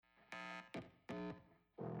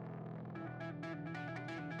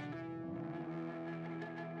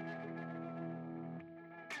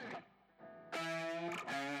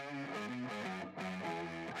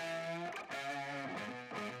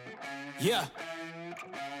Yeah.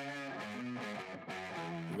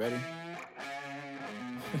 You ready?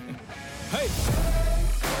 Hey.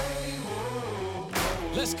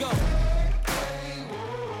 Let's go.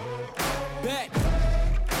 Back.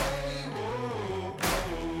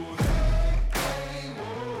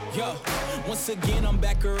 Yo, once again I'm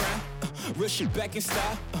back around. Real shit back in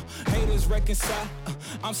style. Haters reconcile.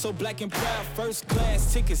 I'm so black and proud. First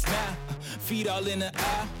class tickets now. Feet all in the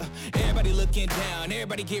eye. Everybody looking down.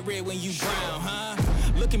 Everybody get red when you drown, huh?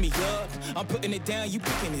 Look at me up. I'm putting it down. You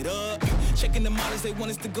picking it up. Checking the models. They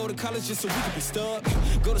want us to go to college just so we can be stuck.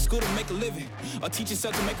 Go to school to make a living. Or teach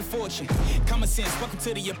yourself to make a fortune. Common sense. Welcome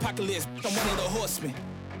to the apocalypse. I'm one of the horsemen.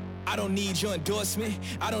 I don't need your endorsement.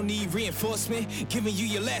 I don't need reinforcement. Giving you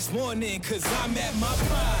your last warning. Cause I'm at my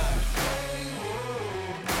prime.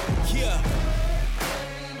 Yeah.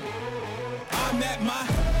 I'm at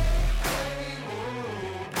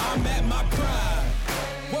my prime.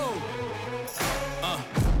 Whoa.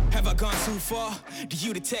 Have I gone too far? Do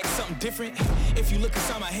you detect something different? If you look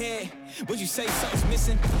inside my head, would you say something's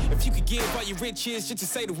missing? If you could give all your riches just to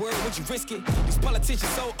say the word, would you risk it? These politicians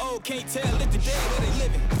so old, can't tell if the dead where they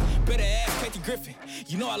living. Better ask Kathy Griffin.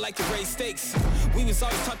 You know I like to raise stakes. We was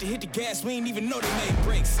always taught to hit the gas, we ain't even know they made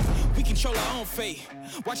breaks. We control our own fate,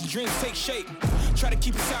 watching dreams take shape. Try to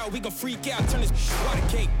keep us out, we gon' freak out, turn this water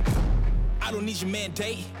cake. I don't need your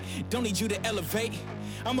mandate, don't need you to elevate.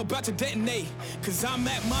 I'm about to detonate, cause I'm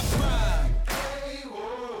at my prime.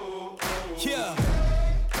 Yeah.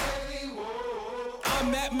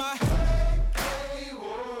 I'm at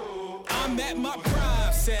my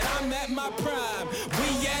prime. Said I'm at my prime.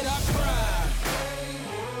 We at our prime.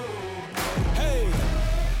 Hey,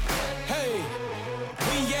 hey,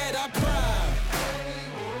 we at our prime.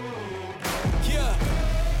 Yeah.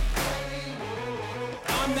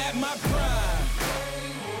 I'm at my prime.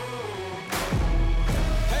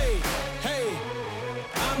 Hey, hey,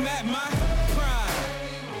 I'm at my prime.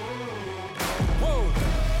 Whoa.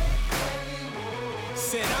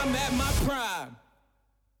 Said I'm at my prime.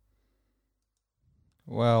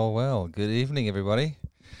 Well, good evening, everybody.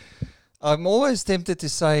 I'm always tempted to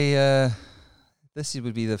say this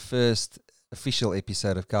would be the first official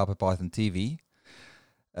episode of Carpet Python TV.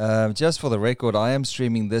 Just for the record, I am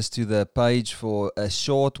streaming this to the page for a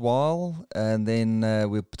short while, and then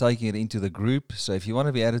we're taking it into the group. So if you want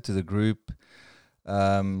to be added to the group,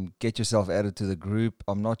 get yourself added to the group.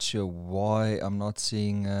 I'm not sure why I'm not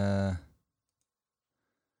seeing...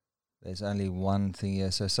 There's only one thing here,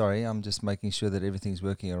 so sorry, I'm just making sure that everything's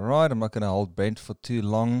working all right. I'm not going to hold Brent for too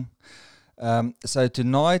long. So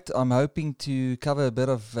tonight, I'm hoping to cover a bit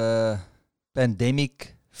of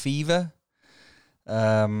pandemic fever.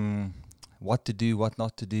 What to do, what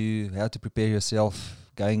not to do, how to prepare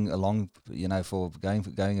yourself going along, for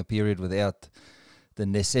going a period without the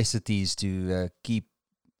necessities to keep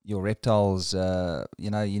your reptiles,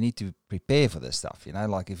 you need to prepare for this stuff,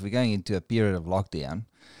 like if we're going into a period of lockdown,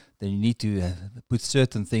 then you need to put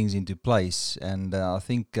certain things into place. And I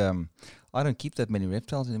think I don't keep that many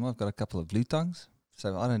reptiles anymore. I've got a couple of blue tongues,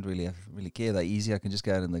 so I don't really care. They're easy. I can just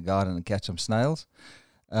go out in the garden and catch some snails.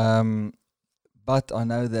 But I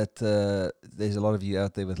know that there's a lot of you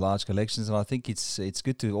out there with large collections, and I think it's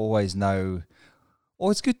good to always know,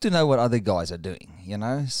 or it's good to know what other guys are doing,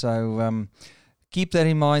 So keep that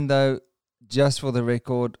in mind, though. Just for the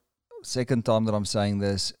record, second time that I'm saying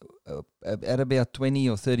this, at about 20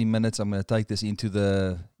 or 30 minutes, I'm going to take this into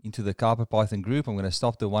the Carpet Python group. I'm going to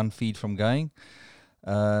stop the one feed from going,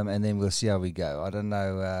 and then we'll see how we go. I don't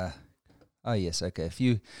know. Oh yes, okay.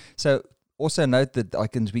 So also note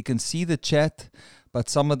that we can see the chat, but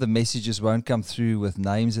some of the messages won't come through with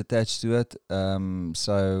names attached to it.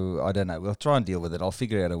 So I don't know. We'll try and deal with it. I'll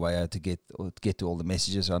figure out a way how to get to all the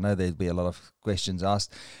messages. I know there'll be a lot of questions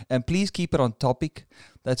asked, and please keep it on topic.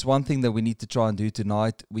 That's one thing that we need to try and do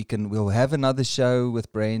tonight. We'll have another show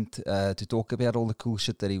with Brent to talk about all the cool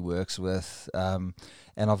shit that he works with. And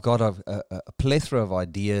I've got a plethora of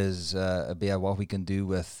ideas about what we can do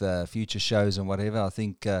with future shows and whatever. I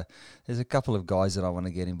think there's a couple of guys that I want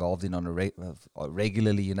to get involved in on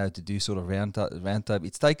regularly, to do sort of round table.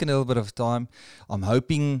 It's taken a little bit of time. I'm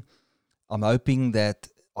hoping that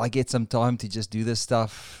I get some time to just do this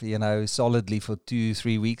stuff, solidly for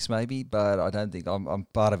 2-3 weeks maybe, but I don't think I'm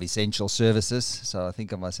part of essential services, so I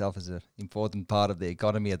think of myself as an important part of the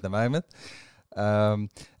economy at the moment. And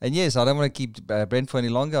yes, I don't want to keep Brent for any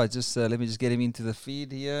longer. I just let me just get him into the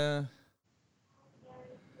feed here.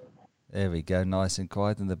 There we go, nice and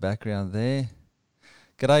quiet in the background there.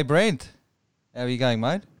 G'day, Brent. How are you going,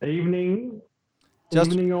 mate? Evening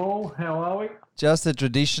all. How are we? Just a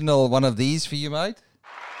traditional one of these for you, mate.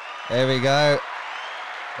 There we go.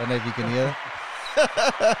 don't know if you can hear.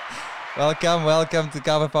 Welcome to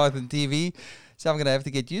Carpet Python TV. So I'm going to have to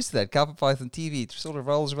get used to that. Carpet Python TV, it sort of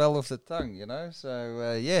rolls well off the tongue, you know.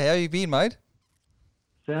 So, yeah, how you been, mate?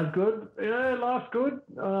 Sounds good. Yeah, life's good.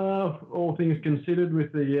 All things considered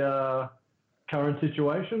with the current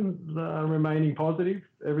situation, remaining positive.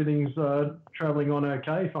 Everything's travelling on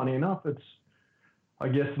okay, funny enough. I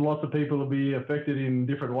guess lots of people will be affected in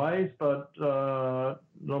different ways, but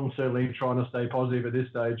I'm certainly trying to stay positive at this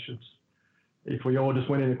stage. If we all just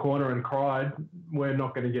went in a corner and cried, we're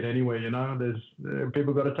not going to get anywhere, you know. There's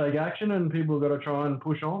people got to take action and people got to try and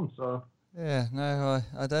push on, so... Yeah, no,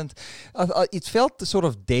 I don't. It felt sort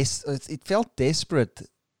of it felt desperate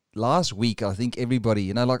last week. I think everybody,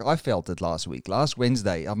 you know, like I felt it last week, last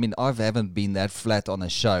Wednesday. I mean, I haven't been that flat on a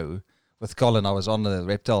show with Colin. I was on the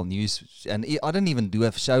Reptile News, and I didn't even do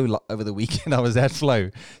a show over the weekend. I was that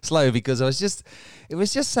slow because it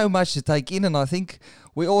was just so much to take in, and I think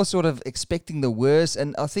we're all sort of expecting the worst.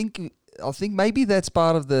 And I think maybe that's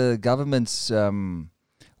part of the government's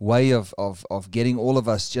way of getting all of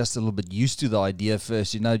us just a little bit used to the idea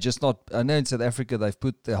first, you know, just not, I know in South Africa they've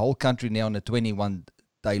put the whole country now on a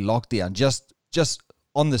 21-day lockdown, just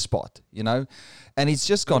on the spot, you know, and it's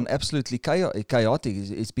just gone absolutely chaotic.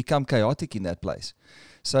 It's become chaotic in that place.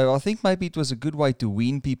 So I think maybe it was a good way to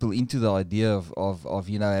wean people into the idea of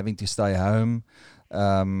you know, having to stay home,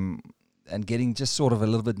 and getting just sort of a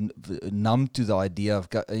little bit numb to the idea of,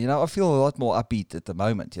 you know, I feel a lot more upbeat at the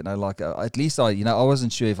moment, you know, like at least I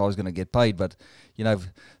wasn't sure if I was going to get paid, but, you know,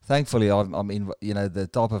 thankfully I'm in, you know, the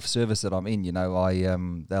type of service that I'm in, you know,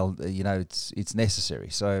 they'll, you know, it's necessary.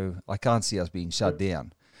 So I can't see us being shut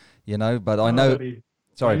down, you know, but I know,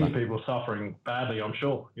 sorry, mate. People suffering badly, I'm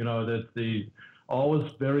sure, you know, I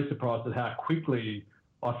was very surprised at how quickly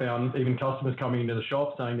I found even customers coming into the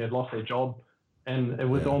shop saying they'd lost their job. And it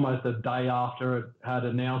was almost a day after it had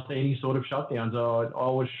announced any sort of shutdown. So I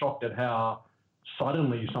was shocked at how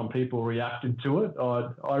suddenly some people reacted to it.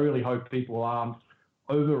 I really hope people aren't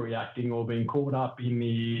overreacting or being caught up in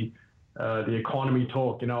the economy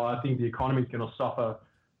talk. You know, I think the economy is going to suffer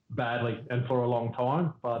badly and for a long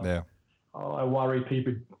time. But I worry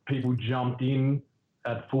people jumped in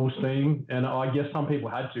at full steam. And I guess some people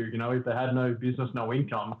had to, you know, if they had no business, no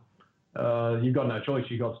income, you've got no choice.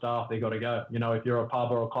 You've got staff, they've got to go. You know, if you're a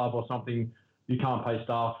pub or a club or something, you can't pay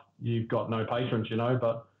staff, you've got no patrons, you know.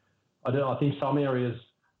 But I think some areas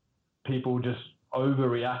people just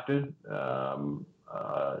overreacted. I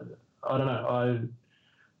don't know.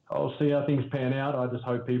 I'll see how things pan out. I just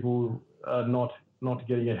hope people are not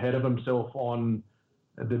getting ahead of themselves on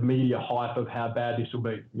the media hype of how bad this will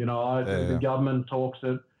be. You know, the government talks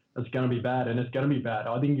it. It's going to be bad, and it's going to be bad.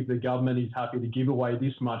 I think if the government is happy to give away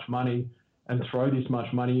this much money and throw this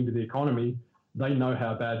much money into the economy, they know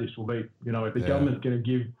how bad this will be. You know, if the government's going to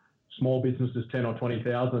give small businesses 10 or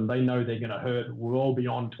 20,000, they know they're going to hurt well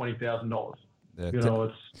beyond $20,000. You know,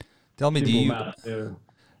 it's tell me, do you? Math,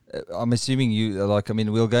 I'm assuming you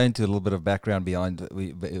we'll go into a little bit of background behind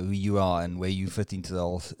who you are and where you fit into the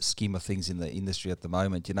whole scheme of things in the industry at the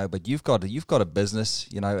moment, you know, but you've got a business,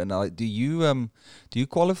 you know, and do you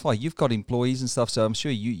qualify? You've got employees and stuff, so I'm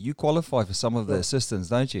sure you qualify for some of the assistance,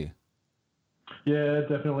 don't you? Yeah,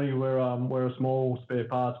 definitely. We're a small spare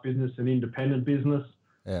parts business, an independent business.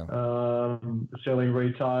 Selling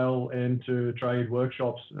retail and to trade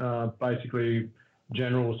workshops, basically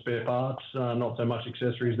general spare parts, not so much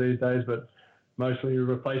accessories these days, but mostly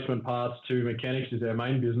replacement parts to mechanics is our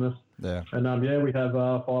main business. And we have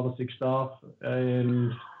 5 or 6 staff,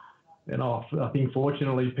 and I think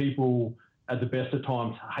fortunately people at the best of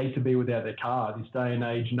times hate to be without their car. This day and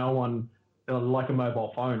age, no one, like a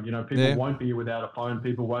mobile phone, you know, people won't be without a phone,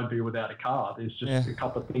 people won't be without a car. There's just a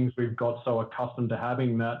couple of things we've got so accustomed to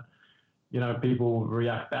having that, you know, people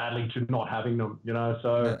react badly to not having them, you know.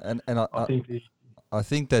 So I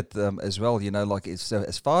think that as well, you know, like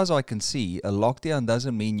as far as I can see, a lockdown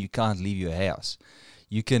doesn't mean you can't leave your house.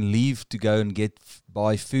 You can leave to go and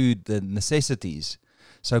buy food, the necessities.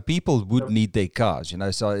 So people would need their cars, you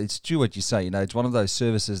know. So it's true what you say, you know. It's one of those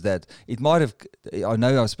services that it might have. I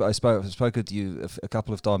know I've spoken to you a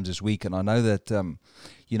couple of times this week, and I know that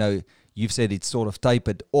you know, you've said it's sort of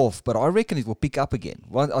tapered off, but I reckon it will pick up again.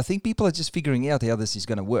 Well, I think people are just figuring out how this is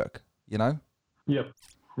going to work, you know. Yep.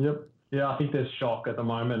 Yeah, I think there's shock at the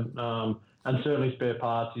moment, and certainly spare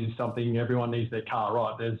parts is something everyone needs their car,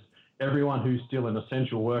 right? There's everyone who's still an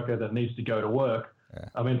essential worker that needs to go to work.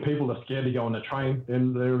 I mean, people are scared to go on the train.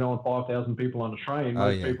 Then there are 5,000 people on the train.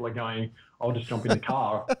 Most people are going, I'll just jump in the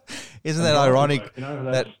car. Isn't that ironic? You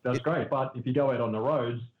know, that's great. But if you go out on the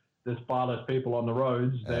roads, there's far less people on the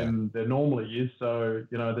roads than there normally is. So,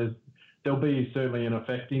 you know, there'll be certainly an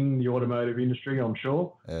effect in the automotive industry, I'm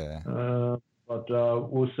sure. Yeah. But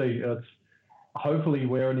we'll see. Hopefully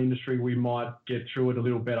we're an industry we might get through it a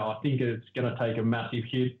little better. I think it's going to take a massive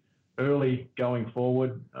hit early going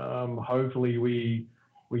forward. Hopefully we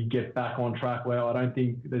get back on track where I don't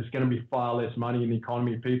think there's going to be far less money in the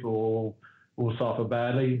economy. People will suffer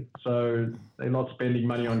badly. So they're not spending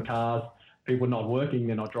money on cars. People are not working.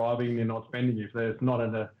 They're not driving. They're not spending. If there's not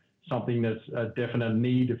something that's a definite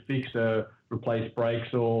need to fix or replace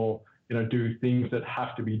brakes or, do things that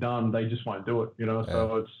have to be done, they just won't do it,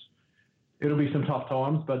 So it'll be some tough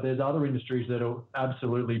times, but there's other industries that'll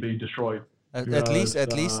absolutely be destroyed. At least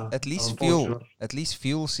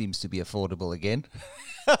fuel seems to be affordable again.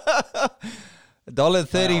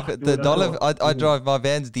 $1.30. The dollar. I drive my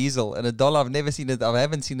van's diesel, and $1. I've never seen it. I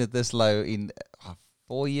haven't seen it this low in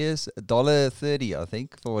 4 years. $1.30, I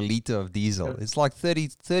think, for a liter of diesel. Yep. It's like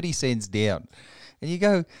 30 cents down, and you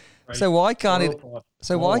go. Right. So why can't it?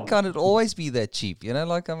 So why can't it always be that cheap? I'm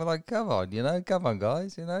like, come on,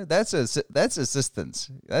 guys. That's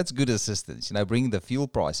assistance. That's good assistance. Bringing the fuel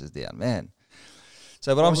prices down, man.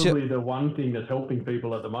 So, but probably I'm sure the one thing that's helping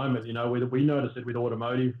people at the moment, we notice it with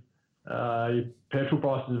automotive. Petrol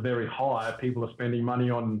prices are very high. People are spending money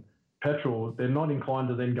on petrol. They're not inclined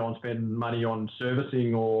to then go and spend money on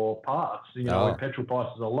servicing or parts. When petrol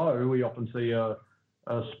prices are low, we often see a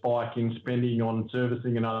spike in spending on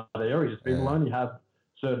servicing in other areas. People only have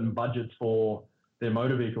certain budgets for their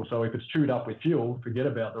motor vehicle. So if it's chewed up with fuel, forget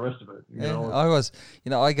about the rest of it.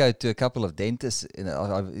 I go to a couple of dentists.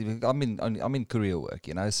 I'm in courier work,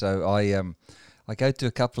 so I go to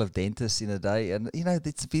a couple of dentists in a day, and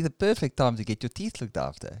it's be the perfect time to get your teeth looked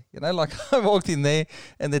after. Like I walked in there,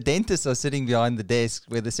 and the dentists are sitting behind the desk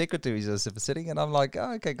where the secretaries are sitting, and I'm like,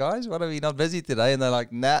 oh, okay, guys, what are we not busy today? And they're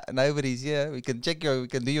like, nah, nobody's here. We can we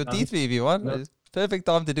can do your teeth for you if you want. It's perfect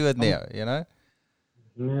time to do it now.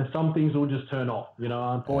 Yeah, some things will just turn off.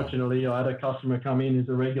 Unfortunately, I had a customer come in who's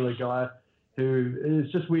a regular guy who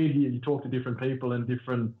it's just weird. You talk to different people, and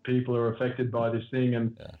different people are affected by this thing.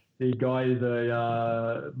 And the guy is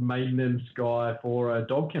a maintenance guy for a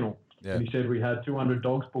dog kennel. Yeah. And he said we had 200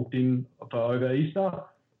 dogs booked in for over Easter,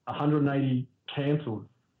 180 cancelled.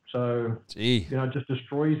 So, it just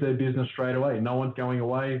destroys their business straight away. No one's going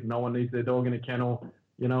away. No one needs their dog in a kennel.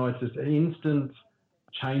 It's just instant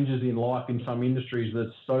changes in life in some industries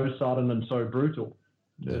that's so sudden and so brutal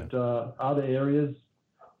that other areas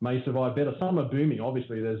may survive better. Some are booming.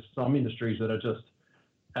 Obviously, there's some industries that are just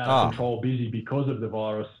out of control, busy because of the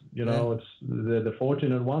virus. It's they're the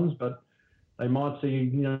fortunate ones, but they might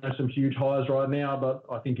see some huge highs right now. But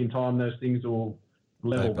I think in time those things will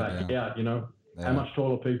level back out. How much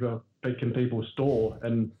toilet paper can people store?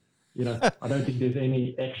 And I don't think there's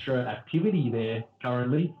any extra activity there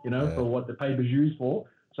currently, for what the paper's used for.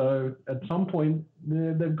 So at some point,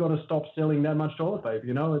 they've got to stop selling that much toilet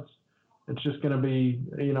paper. It's just going to be,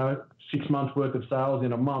 6 months worth of sales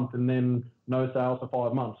in a month, and then no sales for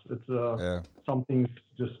 5 months. It's some things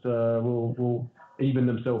just will even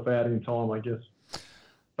themselves out in time, I guess.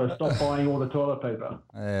 So stop buying all the toilet paper.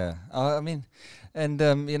 Yeah, I've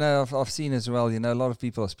seen as well. A lot of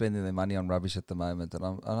people are spending their money on rubbish at the moment,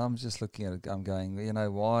 and I'm just looking at it. I'm going,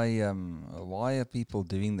 why are people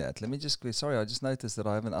doing that? Let me just. Sorry, I just noticed that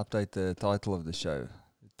I haven't updated the title of the show.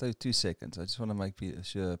 2 seconds. I just want to make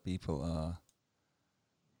sure people are.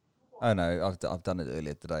 Oh no, I've done it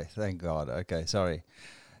earlier today. Thank God. Okay, sorry.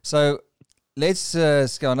 So. Let's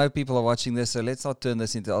go. I know people are watching this, so let's not turn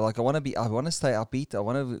this into I want to stay upbeat. I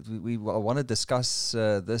want to discuss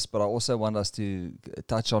this, but I also want us to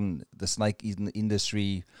touch on the snake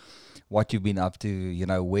industry, what you've been up to,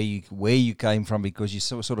 where you came from, because you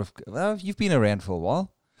you've been around for a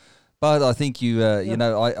while. But I think I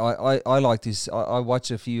like this. I watch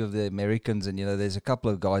a few of the Americans, and there's a couple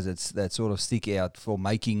of guys that sort of stick out for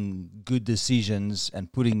making good decisions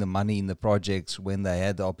and putting the money in the projects when they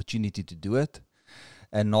had the opportunity to do it,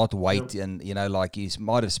 and not wait. Yep. And you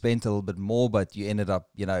might have spent a little bit more, but you ended up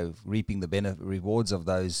reaping the rewards of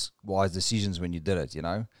those wise decisions when you did it.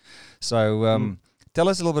 So. Tell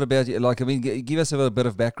us a little bit about give us a little bit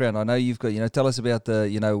of background. I know you've got, tell us about the,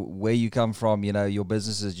 where you come from, your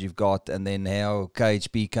businesses you've got, and then how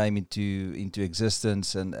KHP came into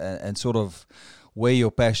existence, and sort of where your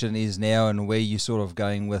passion is now, and where you're sort of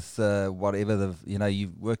going with whatever you're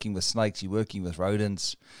working with snakes, you're working with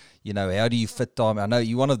rodents, how do you fit time? I know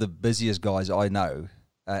you're one of the busiest guys I know.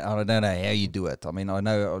 I don't know how you do it. I mean, I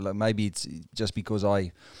know maybe it's just because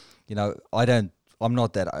I'm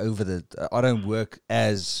not that I don't work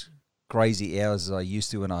as crazy hours as I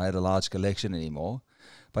used to when I had a large collection anymore.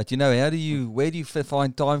 But where do you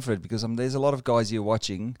find time for it? Because there's a lot of guys here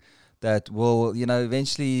watching, that will,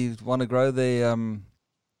 eventually want to grow their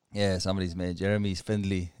yeah, somebody's man, Jeremy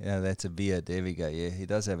Findley. Yeah, that's a beard. There we go. Yeah, he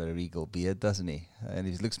does have a regal beard, doesn't he? And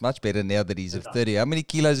he looks much better now that he's 30. How many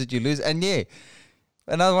kilos did you lose? And yeah,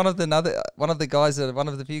 one of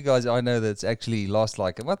the few guys I know that's actually lost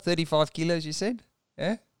 35 kilos. You said,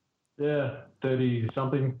 yeah. Yeah, 30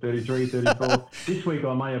 something, 33, 34. This week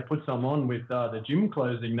I may have put some on with the gym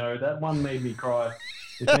closing. No, that one made me cry.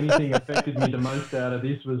 If anything affected me the most out of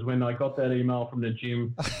this was when I got that email from the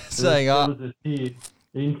gym saying, there was a tear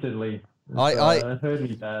instantly. It hurt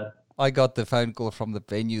me bad. I got the phone call from the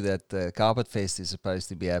venue that Carpet Fest is supposed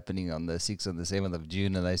to be happening on the 6th and the 7th of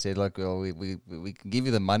June, and they said, look, well, we can give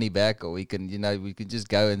you the money back, or we can just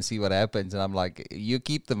go and see what happens. And I'm like, you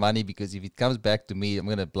keep the money, because if it comes back to me, I'm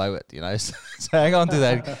going to blow it, So hang on to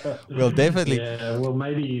that. We'll definitely. Yeah, well,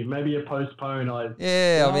 maybe a postpone. I was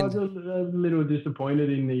a little disappointed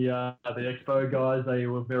in the expo guys. They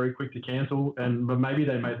were very quick to cancel, but maybe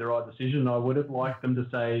they made the right decision. I would have liked them to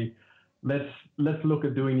say, let's look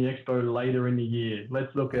at doing the expo later in the year.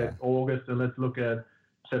 Let's look at August, and let's look at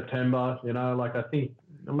September. I think,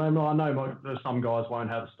 I know some guys won't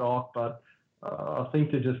have stock, but I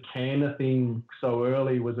think to just can a thing so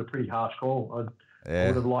early was a pretty harsh call. I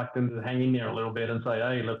would have liked them to hang in there a little bit and say,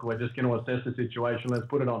 hey, look, we're just going to assess the situation. Let's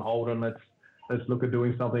put it on hold, and let's look at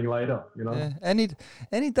doing something later. Yeah. And it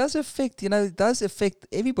does affect,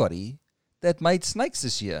 everybody that made snakes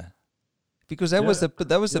this year. Because that was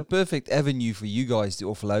the perfect avenue for you guys to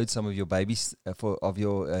offload some of your babies of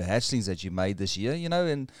your hatchlings that you made this year,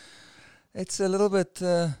 and it's a little bit,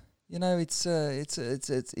 it's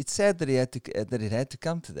sad that it had to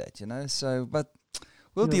come to that, So, but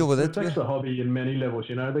we'll deal with it. It affects the hobby in many levels,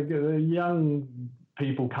 The young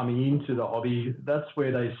people coming into the hobby, that's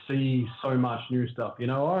where they see so much new stuff.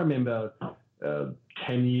 I remember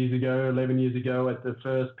 10 years ago, 11 years ago at the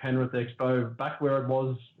first Penrith Expo, back where it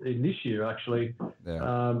was in this year, actually.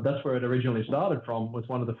 Yeah. That's where it originally started from, was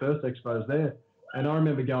one of the first expos there. And I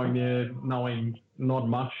remember going there knowing not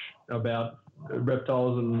much about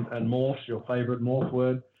reptiles and morphs, your favourite morph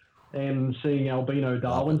word, and seeing albino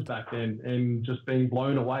Darwins back then and just being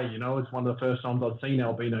blown away. It's one of the first times I'd seen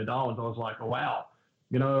albino Darwins. I was like, oh, wow.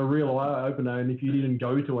 A real eye opener. And if you didn't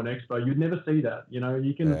go to an expo, you'd never see that.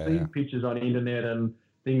 You can see pictures on the internet and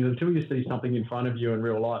things until you see something in front of you in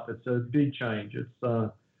real life. It's a big change.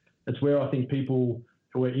 It's where I think people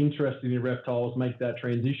who are interested in reptiles make that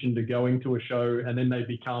transition to going to a show, and then they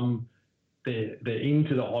become they're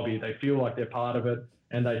into the hobby. They feel like they're part of it,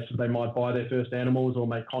 and they might buy their first animals or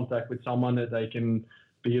make contact with someone that they can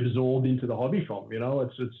be absorbed into the hobby from.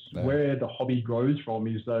 It's where the hobby grows from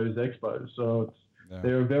is those expos. So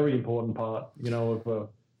they're a very important part, of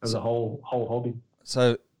the whole hobby.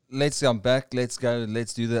 So let's come back. Let's go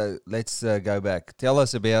go back. Tell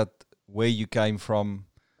us about where you came from,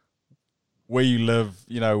 where you live.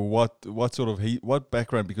 What sort of what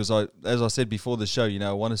background? Because as I said before the show,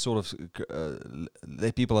 I want to sort of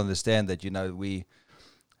let people understand that we.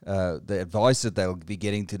 The advice that they'll be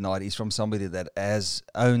getting tonight is from somebody that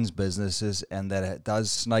owns businesses and that does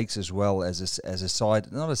snakes as well as a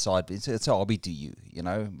side, not a side, it's a hobby to you,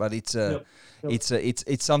 but it's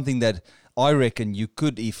it's something that I reckon you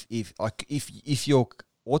could, if your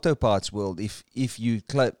auto parts world, if you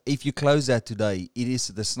close that today,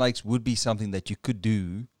 the snakes would be something that you could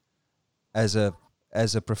do as a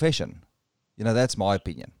profession. That's my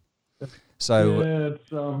opinion. So it's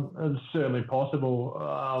certainly possible.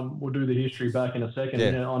 We'll do the history back in a second.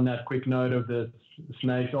 Yeah. On that quick note of the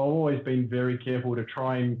snakes, I've always been very careful to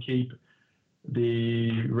try and keep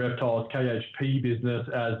the reptiles KHP business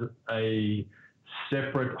as a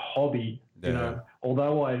separate hobby.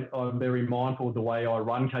 Although I'm very mindful of the way I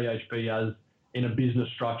run KHP as in a business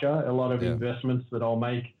structure, a lot of investments that I'll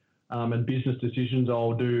make and business decisions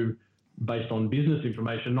I'll do based on business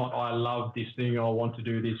information, not I love this thing, I want to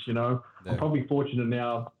do this, I'm probably fortunate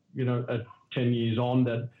now, at 10 years on,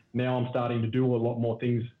 that now I'm starting to do a lot more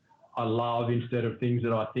things I love instead of things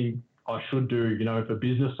that I think I should do, for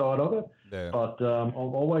business side of it. Yeah. But I've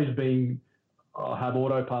always been, I have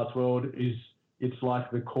Auto Parts World it's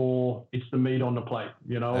like the core, it's the meat on the plate,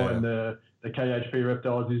 and the KHP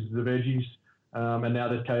Reptiles is the veggies, and now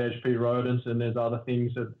there's KHP Rodents and there's other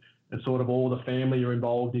things that it's sort of all the family are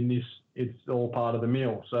involved in this. It's all part of the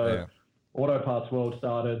meal. So Auto Parts World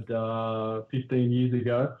started 15 years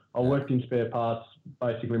ago. I worked in spare parts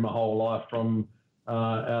basically my whole life from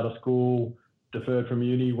out of school, deferred from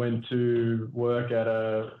uni, went to work at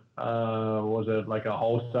a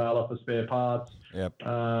wholesaler for spare parts. Yep.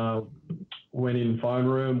 Went in phone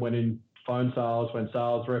room, went in phone sales, went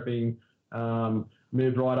sales repping.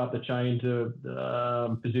 moved right up the chain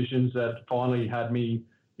to positions that finally had me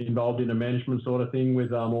involved in a management sort of thing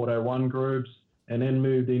with Auto One groups, and then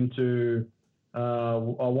moved into I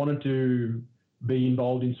wanted to be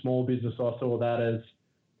involved in small business. I saw that as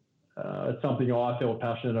it's something I felt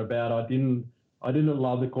passionate about. I didn't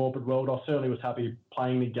love the corporate world. I certainly was happy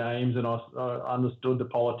playing the games, and I understood the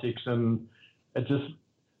politics, and it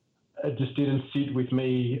just didn't sit with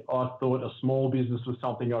me. I thought a small business was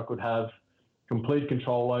something I could have complete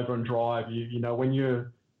control over and drive. You know, when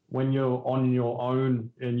you're on your own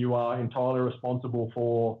and you are entirely responsible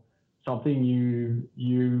for something,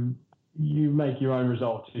 you make your own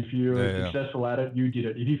results. If you're successful at it, you did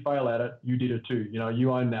it. If you fail at it, you did it too. You know,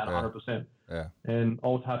 you own that 100%. Yeah. And I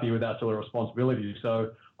was happy with that sort of responsibility.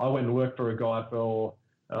 So I went and worked for a guy for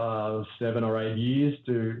 7 or 8 years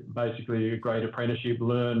to basically a great apprenticeship,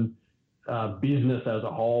 learn business as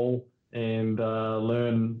a whole, and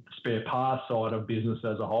learn spare parts side of business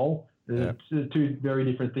as a whole. It's two very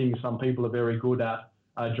different things. Some people are very good at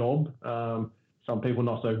a job. Some people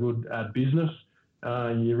not so good at business.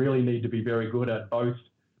 You really need to be very good at both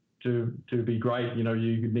to be great. You know,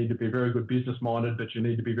 you need to be very good business minded, but you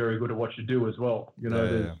need to be very good at what you do as well. You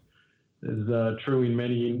know, there's true in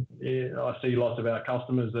many. I see lots of our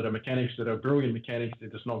customers that are mechanics that are brilliant mechanics. They're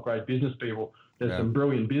just not great business people. There's some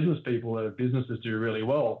brilliant business people that businesses do really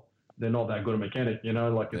well. They're not that good a mechanic, you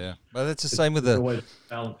know. Like but that's the same with the. Always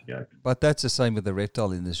balance, But that's the same with the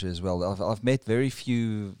reptile industry as well. I've met very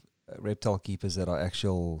few reptile keepers that are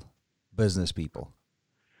actual business people.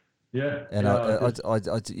 Yeah, and I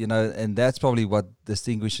you know, and that's probably what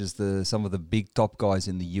distinguishes some of the big top guys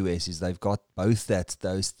in the US is they've got both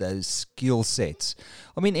those skill sets.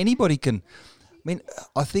 I mean, anybody can. I mean,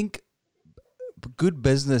 I think good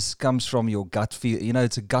business comes from your gut feel. You know,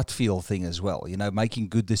 it's a gut feel thing as well. You know, making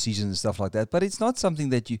good decisions and stuff like that. But it's not something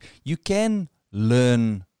that you can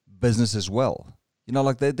learn business as well. You know,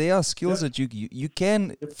 like there are skills that you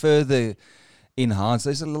can further enhance.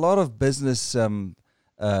 There's a lot of business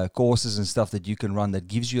courses and stuff that you can run that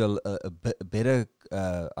gives you a better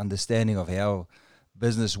understanding of how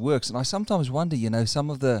business works. And I sometimes wonder, you know, some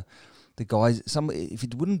of the guys, if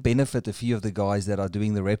it wouldn't benefit a few of the guys that are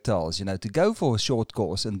doing the reptiles, you know, to go for a short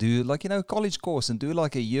course and do like, you know, college course and do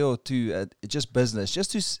like a year or two just business,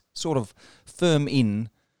 just to sort of firm in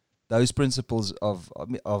those principles of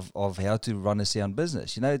how to run a sound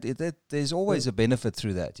business. You know, there's always a benefit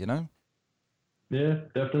through that, you know? Yeah,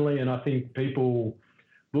 definitely. And I think people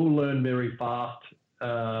will learn very fast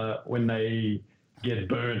when they get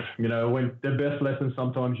burned. You know, when the best lessons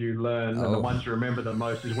sometimes you learn and the ones you remember the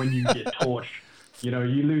most is when you get torched. You know,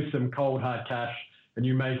 you lose some cold hard cash and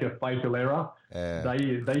you make a fatal error.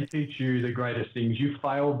 They teach you the greatest things. You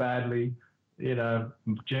fail badly, you know,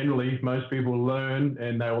 generally most people learn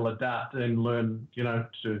and they will adapt and learn, you know,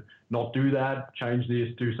 to not do that, change this,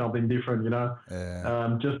 do something different, you know.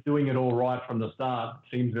 Just doing it all right from the start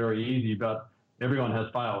seems very easy, but everyone has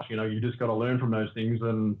fails. You know, you just got to learn from those things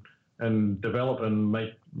and develop and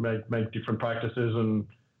make different practices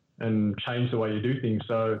and change the way you do things.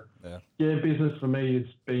 So business for me, it's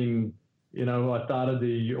been, you know, I started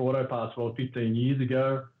the auto parts world 15 years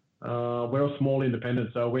ago. We're a small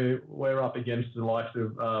independent, so we're up against the likes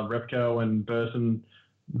of Repco and Burson,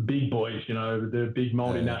 big boys, you know, the big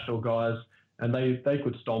multinational guys, and they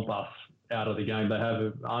could stomp us out of the game. They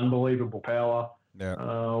have unbelievable power.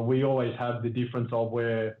 We always have the difference of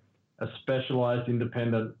we're a specialized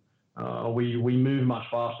independent. We move much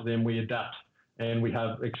faster than we adapt, and we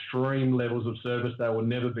have extreme levels of service they will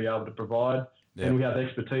never be able to provide. And we have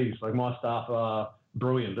expertise. Like my staff are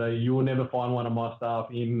brilliant. You will never find one of my staff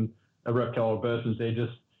in a Repco or Burson's. They're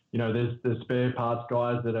just, you know, there's spare parts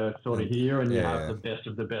guys that are sort of here, and you have the best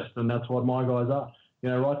of the best, and that's what my guys are. You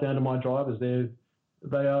know, right down to my drivers,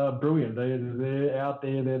 they are brilliant. They're out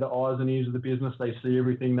there. They're the eyes and ears of the business. They see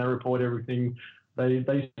everything. They report everything.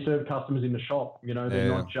 They serve customers in the shop. You know, they're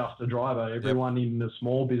not just a driver. Everyone in the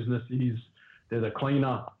small business they're the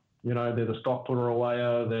cleaner. You know, they're the stock putter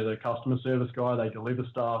awayer. They're the customer service guy. They deliver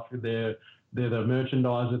stuff. They're the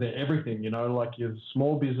merchandiser. They're everything. You know, like your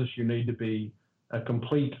small business, you need to be a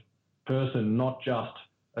complete person, not just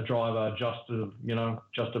a driver,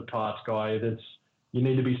 just a parts guy. You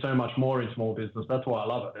need to be so much more in small business. That's why I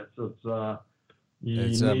love it. You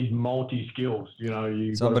need multi-skills. You know,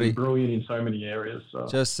 you've got to be brilliant in so many areas. So.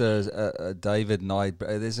 Just David Knight,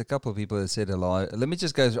 there's a couple of people that said hello. Let me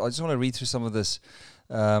just go. I just want to read through some of this.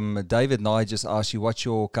 David Knight just asked you, what's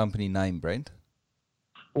your company name, Brent?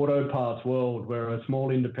 Auto Parts World. We're a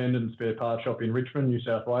small independent spare parts shop in Richmond, New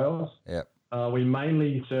South Wales. We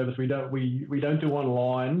mainly service. We don't do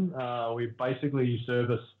online. We basically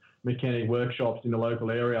service mechanic workshops in the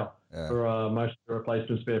local area for most of the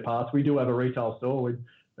replacement spare parts. We do have a retail store.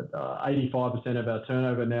 85% of our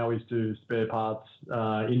turnover now is to spare parts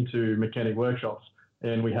into mechanic workshops,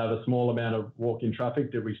 and we have a small amount of walk-in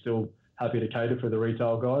traffic that we're still happy to cater for the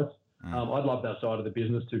retail guys. I'd love that side of the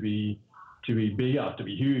business to be bigger, to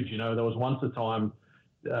be huge. You know, there was once a time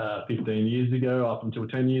 15 years ago, up until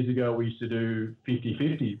 10 years ago, we used to do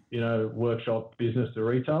 50-50, you know, workshop business to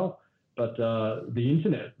retail. But the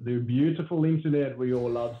internet, the beautiful internet we all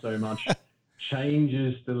love so much,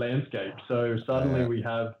 changes the landscape. So suddenly we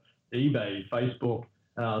have eBay, Facebook,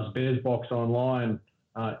 Spares Box online,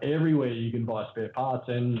 everywhere you can buy spare parts,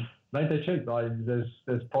 and mate, they're cheap.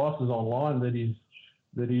 There's prices online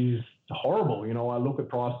that is horrible. You know, I look at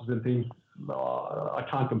prices and think, I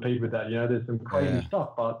can't compete with that. You know, there's some crazy stuff,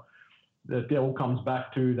 but it all comes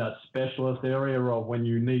back to that specialist area of when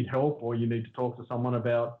you need help or you need to talk to someone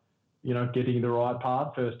about, you know, getting the right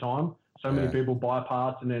part first time. So many people buy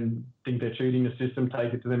parts and then think they're cheating the system,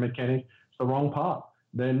 take it to their mechanic. It's the wrong part.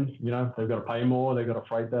 Then, you know, they've got to pay more. They've got to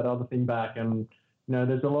freight that other thing back. And, you know,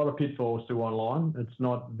 there's a lot of pitfalls to online. It's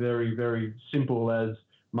not very, very simple as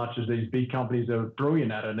much as these big companies are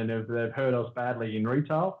brilliant at it, and they've hurt us badly in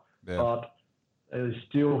retail. But they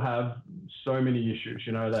still have so many issues.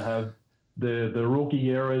 You know, they have the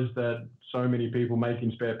rookie errors that so many people make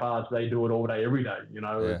in spare parts. They do it all day, every day. You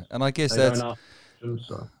know, and I guess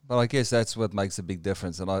but I guess that's what makes a big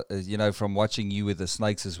difference. And you know, from watching you with the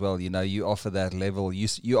snakes as well, you know, you offer that level.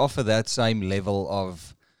 You offer that same level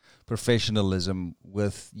of professionalism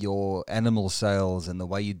with your animal sales and the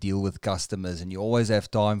way you deal with customers, and you always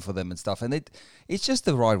have time for them and stuff. And it's just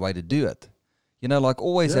the right way to do it. You know, like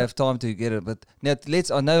always have time to get it. But now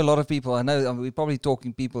I know a lot of people, we're probably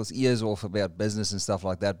talking people's ears off about business and stuff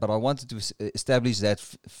like that, but I wanted to establish that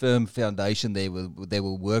firm foundation they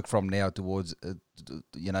will work from now towards,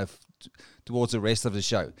 towards the rest of the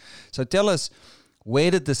show. So tell us, where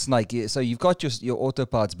did the snake, so you've got your auto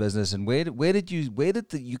parts business, and where did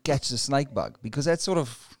you catch the snake bug? Because that's sort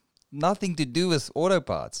of nothing to do with auto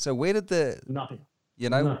parts. So where did nothing. You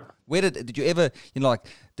know, where did you ever, you know, like,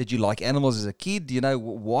 did you like animals as a kid? You know,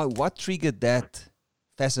 what triggered that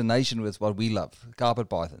fascination with what we love, carpet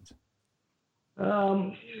pythons?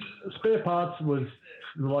 Spare parts was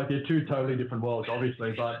like, they're two totally different worlds,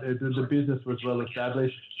 obviously, but the business was well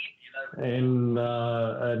established and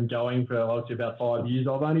going for obviously about 5 years.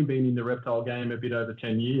 I've only been in the reptile game a bit over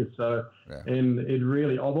 10 years. So, and it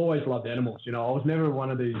really, I've always loved animals. You know, I was never one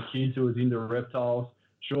of these kids who was into reptiles.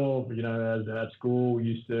 Sure, you know, as at school, we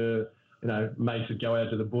used to, you know, mates would go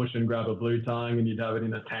out to the bush and grab a blue tongue, and you'd have it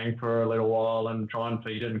in a tank for a little while and try and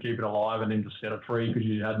feed it and keep it alive, and then just set it free because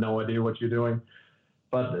you had no idea what you're doing.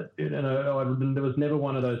 But, you know, there was never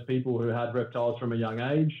one of those people who had reptiles from a young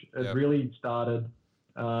age. It really started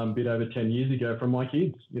a bit over 10 years ago from my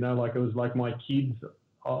kids. You know, like, it was like my kids,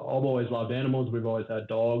 I've always loved animals. We've always had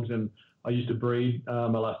dogs, and I used to breed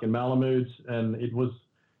Alaskan Malamutes, and it was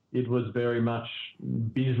very much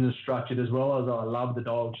business structured as well. As I love the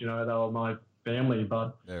dogs, you know, they were my family,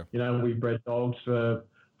 but, you know, we bred dogs for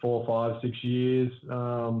 4, 5, 6 years.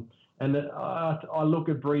 And I look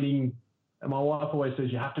at breeding, and my wife always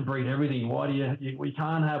says, you have to breed everything. Why do we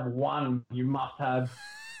can't have one, you must have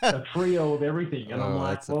a trio of everything. And I'm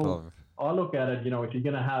like, well, I look at it, you know, if you're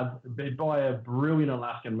going to buy a brilliant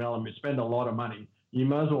Alaskan Malamute, spend a lot of money, you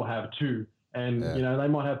might as well have two. And, you know, they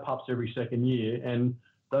might have pups every second year, and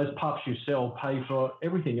those pups you sell pay for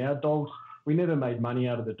everything. Our dogs, we never made money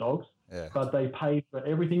out of the dogs, but they paid for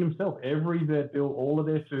everything themselves. Every vet bill, all of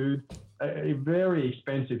their food, a very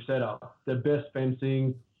expensive setup, the best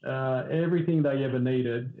fencing, everything they ever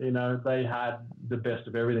needed. You know, they had the best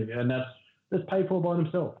of everything, and that's paid for by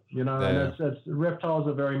themselves. You know, and that's reptiles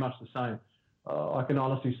are very much the same. I can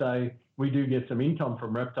honestly say we do get some income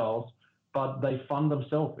from reptiles, but they fund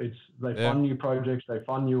themselves. They fund new projects, they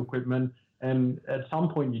fund new equipment. And at some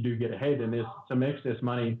point you do get ahead, and there's some excess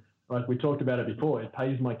money. Like we talked about it before, it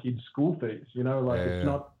pays my kids' school fees, you know, like it's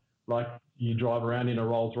not like you drive around in a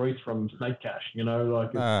Rolls Royce from Snake Cash, you know,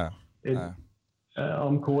 like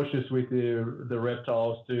I'm cautious with the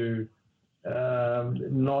reptiles to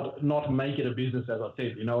not make it a business, as I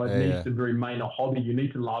said, you know, it needs to remain a hobby. You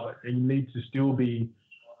need to love it, and you need to still be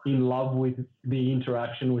in love with the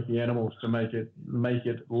interaction with the animals to make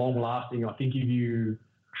it long lasting. I think if you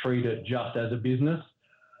treat it just as a business,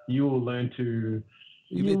 you will learn to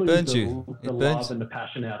lose the love and the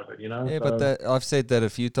passion out of it, you know? Yeah, so, but I've said that a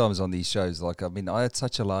few times on these shows. Like, I mean, I had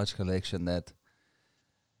such a large collection that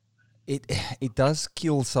it does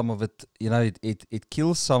kill some of it, you know, it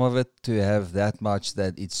kills some of it to have that much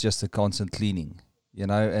that it's just a constant cleaning. you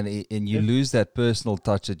know, and you lose that personal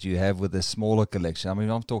touch that you have with a smaller collection. I mean,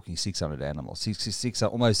 I'm talking 600 animals, six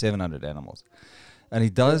almost 700 animals, and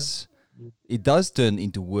it does turn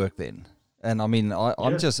into work then. And I mean, I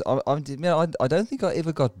don't think I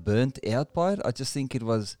ever got burnt out by it. I just think it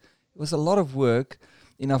was a lot of work.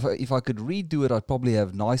 You know, if I could redo it, I'd probably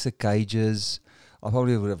have nicer cages. I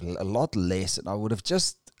probably would have a lot less, and I would have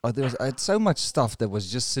just. I had so much stuff that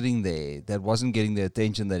was just sitting there that wasn't getting the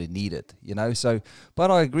attention that it needed, you know. So, but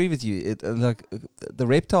I agree with you. Like the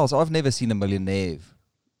reptiles, I've never seen a millionaire.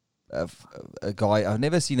 I've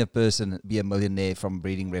never seen a person be a millionaire from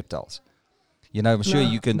breeding reptiles. You know, I'm sure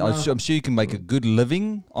you can. I'm sure you can make a good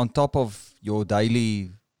living on top of your daily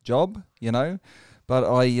job. You know, but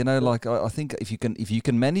I think if you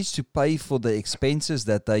can manage to pay for the expenses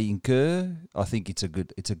that they incur, I think it's a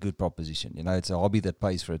good proposition. You know, it's a hobby that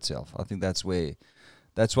pays for itself. I think that's what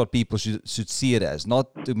people should see it as,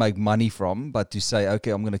 not to make money from, but to say,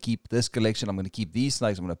 okay, I'm going to keep this collection, I'm going to keep these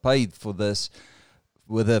snakes, I'm going to pay for this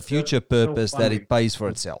with a future purpose that it pays for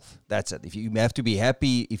itself. That's it. If you have to be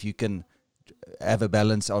happy, if you can have a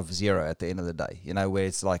balance of zero at the end of the day, you know, where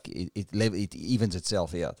it's like it evens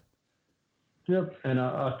itself out. Yep, and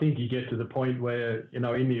I think you get to the point where, you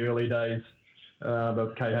know, in the early days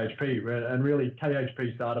of KHP, and really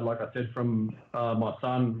KHP started, like I said, from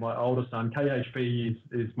my oldest son. KHP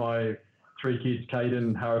is my three kids,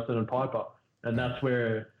 Caden, Harrison, and Piper, and that's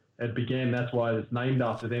where it began. That's why it's named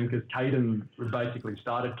after them, because Caden basically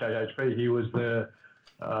started KHP. He was the,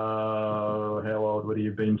 how old would he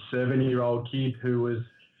have been, 7-year-old kid who was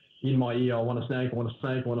in my ear, I want a snake, I want a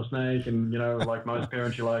snake, I want a snake. And, you know, like most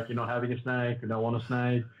parents, you're like, you're not having a snake, I don't want a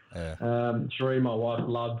snake. Yeah. Sheree, my wife,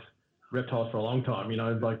 loved reptiles for a long time. You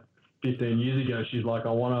know, like 15 years ago, she's like,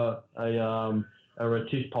 I want a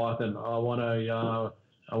retic python, I want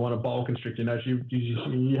a boa constrictor. You know,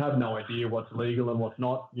 you have no idea what's legal and what's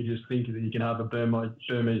not. You just think that you can have a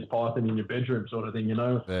Burmese python in your bedroom sort of thing, you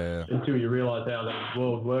know, until you realise how that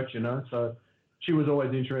world works, you know. So she was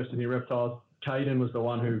always interested in reptiles. Caden was the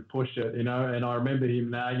one who pushed it, you know, and I remember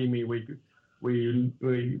him nagging me, we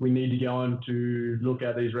need to go on to look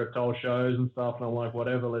at these reptile shows and stuff, and I'm like,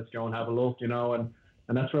 whatever, let's go and have a look, you know, and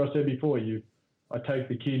that's what I said before, I take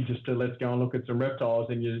the kid just to let's go and look at some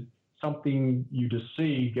reptiles, and something you just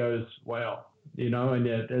see goes, wow, you know, and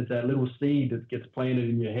there's that little seed that gets planted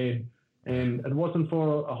in your head. And it wasn't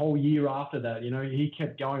for a whole year after that, you know, he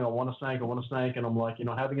kept going, I want a snake, and I'm like, you're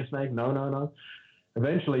not having a snake? No.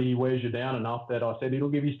 Eventually he wears you down enough that I said, if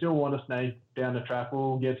you still want a snake down the track,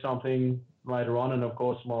 we'll get something later on. And of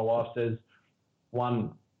course my wife says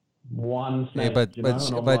one snake. Yeah,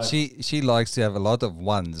 but she likes to have a lot of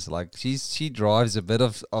ones. Like she drives a bit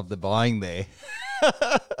of the buying there. She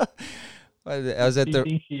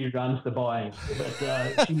thinks she runs the buying, but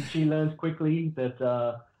she learns quickly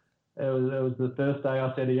that it was the first day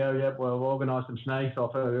I said, we'll organise some snakes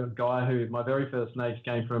off a guy who, my very first snakes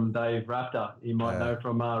came from Dave Raptor. You might know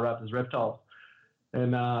from Raptor's Reptiles.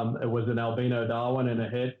 And it was an albino Darwin and a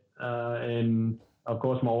het. And of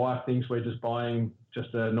course my wife thinks we're just buying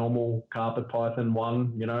just a normal carpet python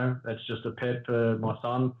one, you know, that's just a pet for my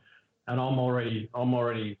son. And I'm already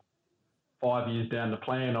 5 years down the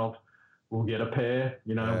plan of, we'll get a pair,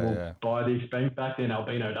 you know, we'll buy the expense. Back then,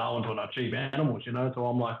 albino Darwins were not cheap animals, you know, so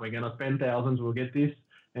I'm like, we're going to spend thousands, we'll get this,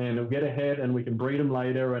 and we'll get a head, and we can breed them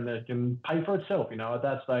later, and it can pay for itself, you know. At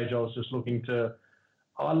that stage, I was just looking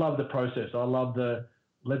I love the process. I love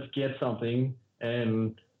let's get something,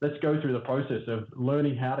 and let's go through the process of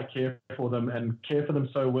learning how to care for them, and care for them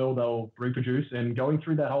so well they'll reproduce, and going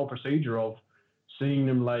through that whole procedure of seeing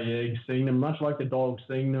them lay eggs, seeing them, much like the dogs,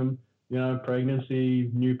 seeing them, you know, pregnancy,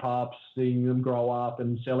 new pups, seeing them grow up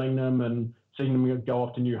and selling them, and seeing them go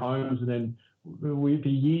off to new homes. And then for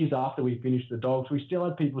years after we finished the dogs, we still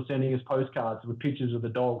had people sending us postcards with pictures of the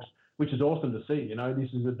dogs, which is awesome to see. You know,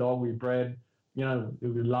 this is a dog we bred, you know,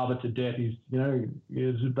 we love it to death. He's, you know,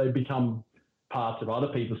 they become parts of other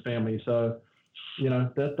people's families. So, you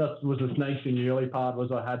know, that was the snakes in the early part,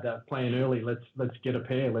 was I had that plan early. Let's get a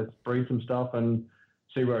pair, let's breed some stuff and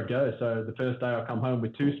see where it goes. So the first day I come home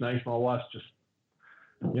with 2 snakes, my wife's just,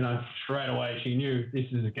 you know, straight away she knew this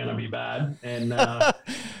is going to be bad. And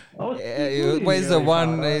where's the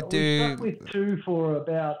one we stuck with 2 for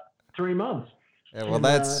about 3 months. Yeah, well,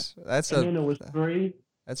 that's and then it was 3.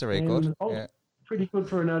 That's a record. Pretty good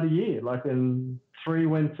for another year. Like, and 3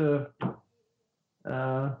 went to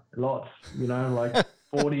lots, you know, like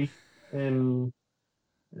 40, and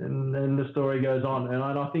the story goes on. And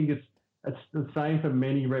I think it's the same for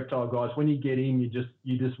many reptile guys. When you get in,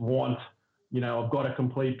 you just want I've got a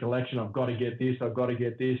complete collection. I've got to get this. I've got to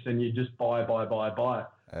get this. And you just buy.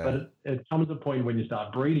 But it comes a point when you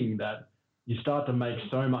start breeding that you start to make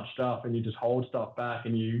so much stuff and you just hold stuff back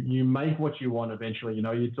and you make what you want eventually.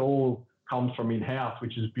 It all comes from in-house,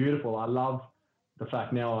 which is beautiful. I love the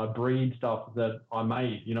fact now I breed stuff that I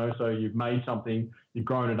made, so you've made something, you've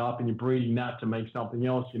grown it up and you're breeding that to make something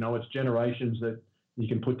else. It's generations that you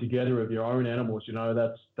can put together of your own animals.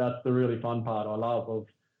 That's the really fun part I love of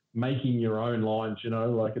making your own lines,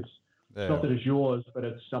 like it's not that it's yours, but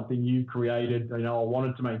it's something you created. I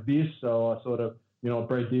wanted to make this, so I sort of,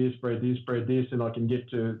 bred this, and I can get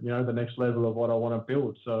to, the next level of what I want to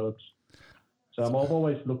build. So I've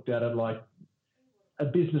always looked at it like a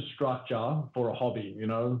business structure for a hobby,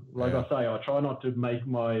 Like I say, I try not to make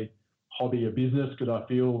my hobby a business because I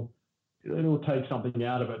feel it'll take something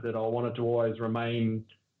out of it that I want it to always remain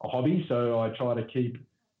a hobby. So I try to keep,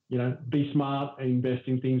 be smart and invest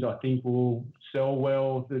in things I think will sell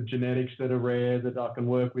well, the genetics that are rare that I can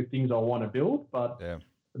work with, things I want to build. But at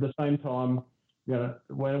the same time,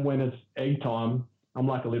 when it's egg time, I'm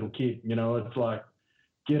like a little kid, it's like,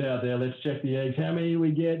 get out there, let's check the eggs. How many do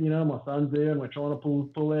we get? My son's there and we're trying to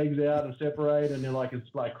pull eggs out and separate. And they're like, it's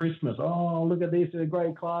like Christmas. Oh, look at this, a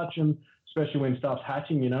great clutch. And especially when stuff's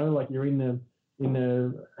hatching, like you're in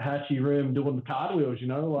the hatchy room doing the cartwheels,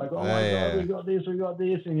 like, oh my God, we got this.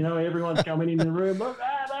 And, everyone's coming in the room, look,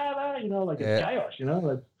 like it's chaos,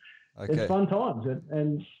 it's fun times.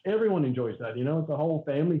 And everyone enjoys that, it's a whole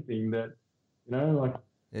family thing that, like,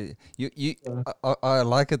 I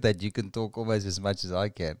like it that you can talk almost as much as I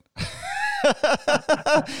can.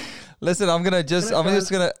 Listen, I'm just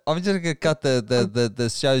gonna cut the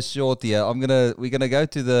show short here. We're gonna go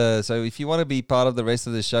to so if you want to be part of the rest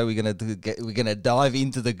of the show, we're gonna dive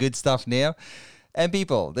into the good stuff now. And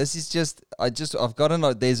people, this is I've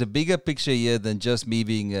got there's a bigger picture here than just me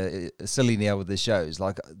being silly now with the shows.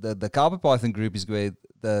 Like the Carpet Python group is where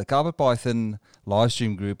the Carpet Python live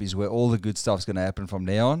stream group is where all the good stuff's going to happen from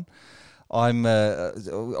now on. I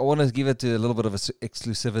want to give it a little bit of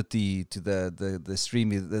exclusivity to the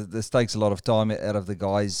stream. This takes a lot of time out of the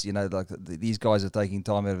guys. These guys are taking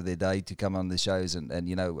time out of their day to come on the shows, and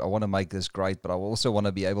I want to make this great, but I also want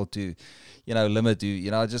to be able to, limit to,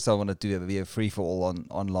 I just don't want it to be a free for all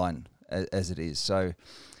online as it is. So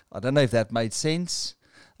I don't know if that made sense.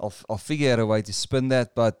 I'll figure out a way to spin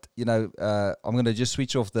that, but I'm going to just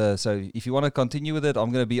switch off so if you want to continue with it,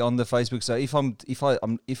 I'm going to be on the Facebook. So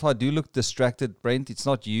if I do look distracted, Brent, it's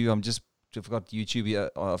not you. I've got YouTube here.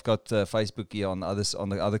 I've got Facebook here on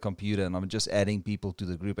the other computer, and I'm just adding people to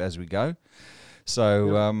the group as we go.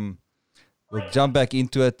 So we'll jump back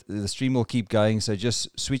into it. The stream will keep going. So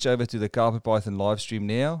just switch over to the Carpet Python live stream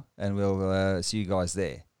now, and we'll see you guys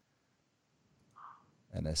there.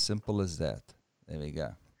 And as simple as that. There we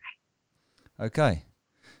go. Okay,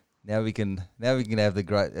 now we can have a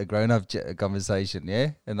grown-up conversation,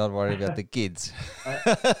 yeah, and not worry about the kids.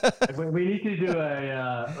 We need to do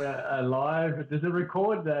a live. Does it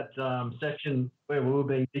record that section where we were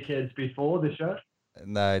being dickheads before the show?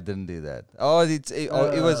 No, I didn't do that. Oh, it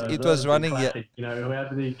was running. Classic, we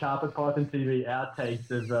have the Carpet Python TV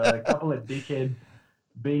outtakes of a couple of dickheads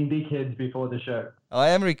being dickheads before the show. I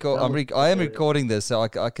am recording this, so I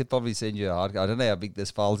could probably send you a hard. I don't know how big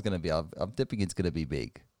this file is going to be. I'm tipping it's going to be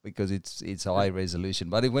big because it's high resolution.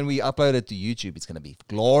 But when we upload it to YouTube, it's going to be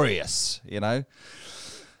glorious,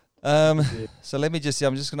 So let me just see.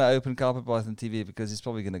 I'm just going to open Carpet Python TV because it's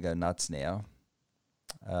probably going to go nuts now.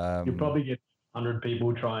 You'll probably get 100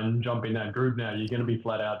 people try and jump in that group now. You're going to be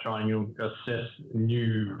flat out trying to assess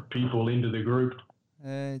new people into the group.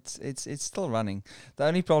 It's still running. The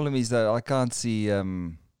only problem is that I can't see.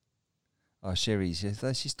 Sherry,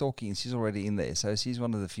 she's talking. She's already in there, so she's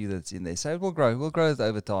one of the few that's in there. So it will grow. We'll grow it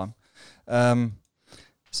over time.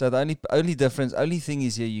 So the only thing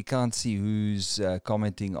is here you can't see who's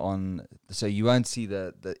commenting on. So you won't see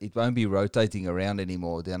it won't be rotating around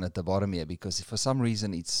anymore down at the bottom here because for some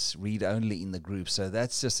reason it's read only in the group. So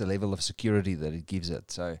that's just a level of security that it gives it.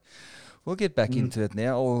 So. We'll get back into it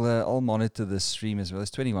now. I'll monitor the stream as well.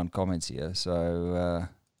 There's 21 comments here, so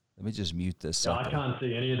let me just mute this. Yeah, I can't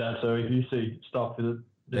see any of that. So if you see stuff with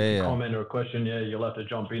a comment or a question, you'll have to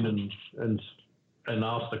jump in and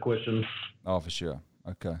ask the question. Oh, for sure.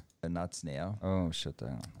 Okay. The nuts now. Oh, shut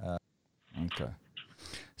down. Okay.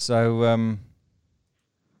 So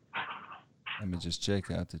let me just check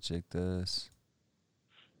how to check this.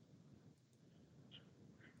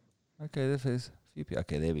 Okay, this is.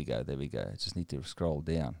 Okay, there we go. I just need to scroll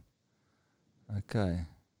down. Okay.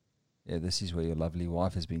 Yeah, this is where your lovely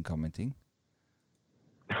wife has been commenting.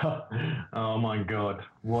 Oh, my God.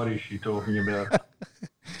 What is she talking about?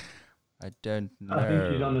 I don't know. I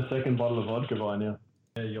think she's on the second bottle of vodka by now.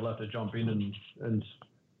 Yeah, you'll have to jump in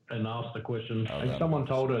and ask the question. I think someone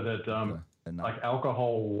told her that like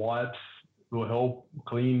alcohol wipes will help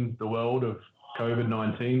clean the world of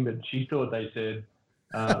COVID-19, but she thought they said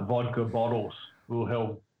vodka bottles will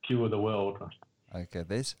help cure the world. Okay,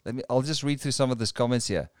 I'll just read through some of these comments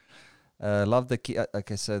here. Love the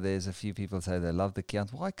okay, so there's a few people say they love the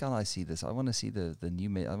Chianti. Why can't I see this? I want to see the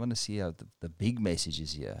new. I want to see how the big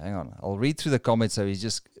messages here. Hang on, I'll read through the comments.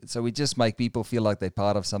 So we just make people feel like they're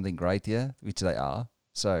part of something great here, which they are.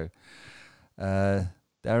 So,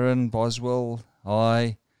 Darren Boswell,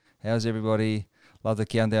 hi, how's everybody? Love the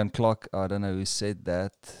countdown clock. I don't know who said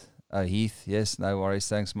that. Heath, yes, no worries,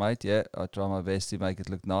 thanks, mate. Yeah, I try my best to make it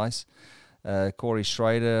look nice. Corey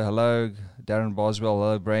Schrader, hello. Darren Boswell,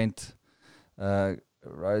 hello, Brent.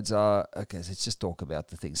 Roads are okay. So let's just talk about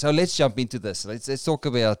the thing. So let's jump into this. Let's talk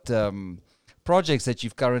about projects that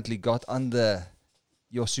you've currently got under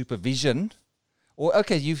your supervision. Or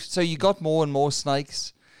okay, you got more and more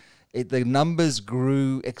snakes. The numbers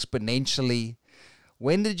grew exponentially.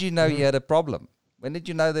 When did you know you had a problem? When did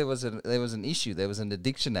you know there was an issue? There was an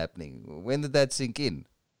addiction happening. When did that sink in?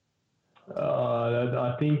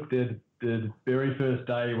 I think that the very first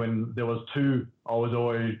day when there was 2, I was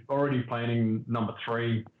already planning number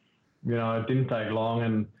 3. You know, it didn't take long,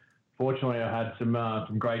 and fortunately, I had some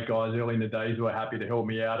great guys early in the days who were happy to help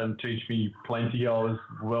me out and teach me plenty. I was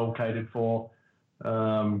well catered for.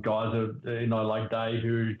 Guys, like Dave,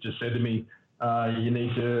 who just said to me, "You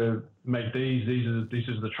need to make these. This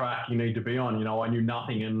is the track you need to be on." You know, I knew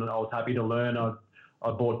nothing, and I was happy to learn.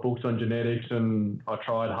 I bought books on genetics, and I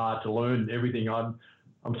tried hard to learn everything.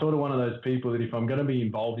 I'm sort of one of those people that if I'm going to be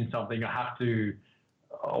involved in something, I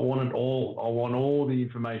want it all. I want all the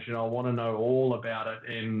information. I want to know all about it,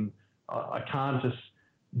 and I can't just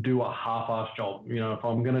do a half-ass job. You know, if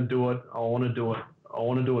I'm going to do it, I want to do it. I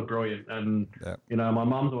want to do it brilliant. And, you know, my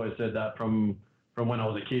mum's always said that from when I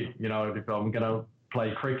was a kid. You know, if I'm going to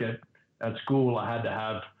play cricket at school, I had to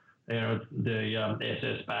have, you know, the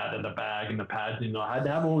SS bat and the bag and the pads. And I had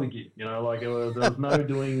to have all the gear, you know, like there was no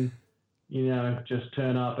doing, you know, just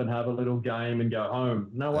turn up and have a little game and go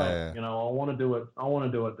home. No way. You know, I want to do it. I want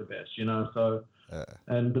to do it the best, you know, so,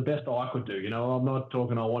 and the best I could do, you know, I'm not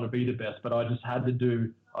talking I want to be the best, but I just had to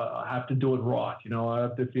do, I have to do it right. You know, I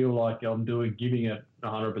have to feel like I'm giving it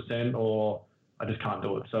 100% or I just can't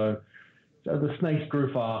do it. So the snakes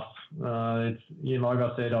grew fast. It's, you know, like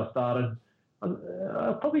I said, I started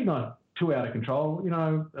probably not too out of control, you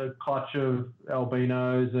know, a clutch of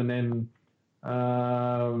albinos, and then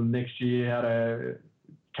next year had a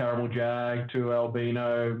caramel jag, 2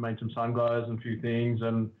 albino, made some sunglows and a few things.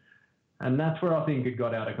 And that's where I think it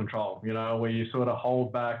got out of control, you know, where you sort of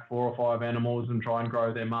hold back 4 or 5 animals and try and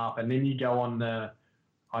grow them up. And then you go on the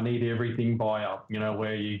I need everything buy up, you know,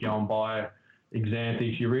 where you go and buy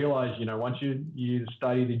Xanthics. You realize, you know, once you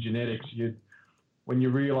study the genetics, when you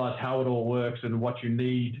realize how it all works and what you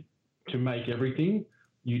need to make everything,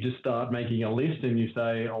 you just start making a list and you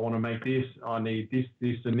say, I want to make this, I need this,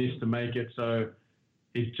 this, and this to make it. So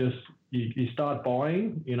it just, you start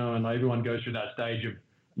buying, you know, and everyone goes through that stage of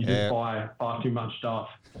you just buy far too much stuff,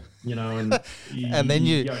 you know, and then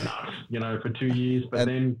you go nuts, you know, for 2 years, but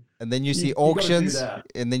then you see auctions,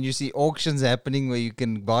 and then you see auctions happening where you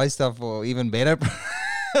can buy stuff for even better.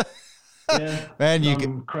 Yeah, man,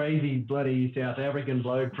 some crazy bloody South African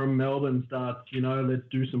bloke from Melbourne starts, you know, let's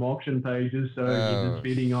do some auction pages. So you're just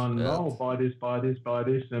bidding on, buy this, buy this, buy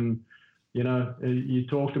this. And, you know, you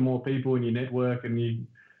talk to more people in your network and you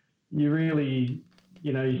really,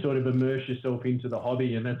 you know, you sort of immerse yourself into the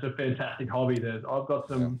hobby. And that's a fantastic hobby. That I've got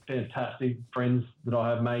some fantastic friends that I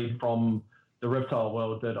have made from the reptile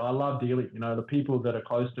world that I love dearly. You know, the people that are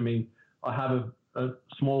close to me, I have a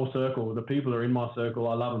small circle. The people that are in my circle,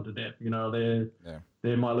 I love them to death. You know,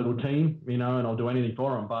 they're my little team, you know, and I'll do anything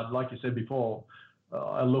for them. But like you said before,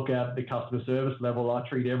 I look at the customer service level. I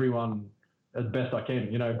treat everyone as best I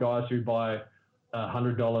can. You know, guys who buy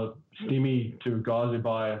 $100 stimmy to guys who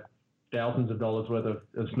buy thousands of dollars worth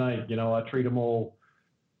of snake. You know, I treat them all.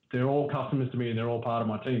 They're all customers to me and they're all part of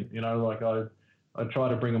my team. You know, like I try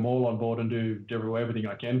to bring them all on board and do everything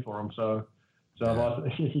I can for them. So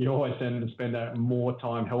you always tend to spend more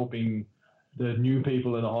time helping the new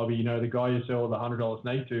people in the hobby. You know, the guy you sell the $100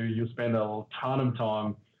 snake to, you'll spend a ton of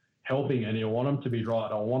time helping, and you want them to be right.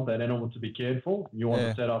 I want that animal to be cared for. You want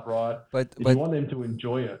the setup right. But you want them to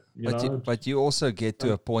enjoy it. But you also get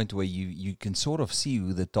to a point where you can sort of see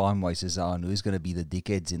who the time wasters are and who's going to be the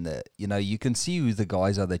dickheads in the. You know, you can see who the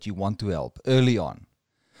guys are that you want to help early on.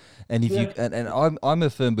 And if you and I'm a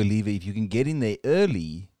firm believer, if you can get in there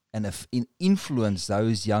early, and influence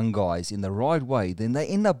those young guys in the right way, then they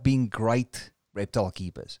end up being great reptile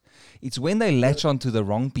keepers. It's when they latch onto the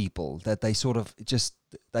wrong people that they sort of just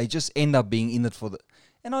end up being in it for the.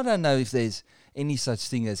 And I don't know if there's any such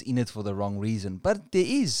thing as in it for the wrong reason, but there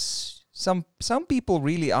is some people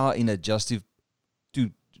really are in it just to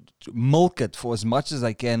milk it for as much as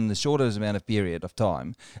they can in the shortest amount of period of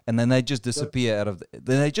time, and then they just disappear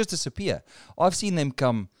then they just disappear. I've seen them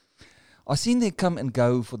come and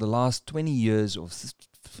go for the last 20 years or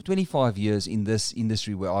 25 years in this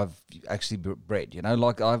industry where I've actually bred,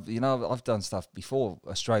 like I've done stuff before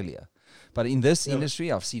Australia, but in this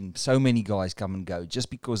industry, I've seen so many guys come and go just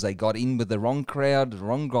because they got in with the wrong crowd, the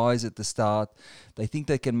wrong guys at the start. They think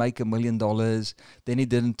they can make $1 million. Then it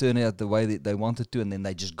didn't turn out the way that they wanted to, and then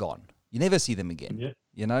they just gone. You never see them again.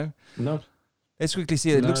 Yeah. No. Let's quickly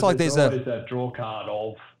see. It looks like there's always that draw card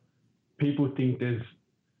of people think if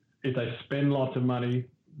they spend lots of money,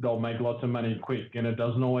 they'll make lots of money quick, and it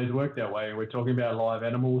doesn't always work that way. We're talking about live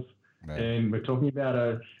animals, and we're talking about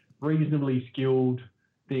a reasonably skilled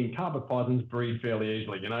thing. Carpet pythons breed fairly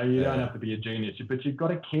easily. You don't have to be a genius, but you've got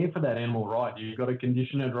to care for that animal right. You've got to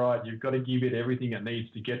condition it right. You've got to give it everything it needs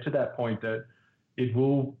to get to that point that it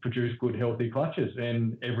will produce good, healthy clutches.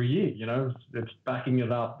 And every year, it's backing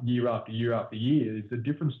it up year after year after year. It's a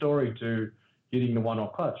different story to getting the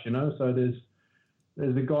one-off clutch. So there's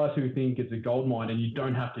the guys who think it's a gold mine and you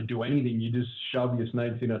don't have to do anything. You just shove your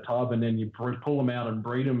snakes in a tub and then you pull them out and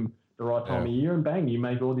breed them the right time of year, and bang, you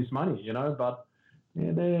make all this money. But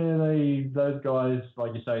those guys,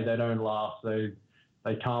 like you say, they don't last.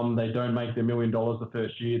 They come, they don't make their $1 million the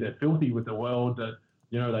first year. They're filthy with the world. That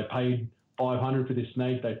they paid $500 for this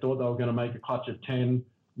snake. They thought they were going to make a clutch of 10,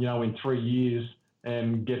 in 3 years,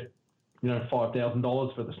 and get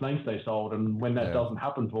 $5,000 for the snakes they sold. And when that doesn't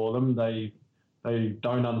happen for them, they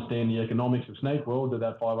don't understand the economics of snake world.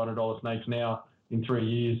 That $500 snake's now in 3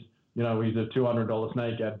 years, he's a $200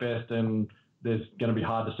 snake at best, and there's going to be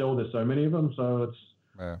hard to sell. There's so many of them. So it's,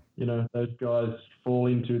 those guys fall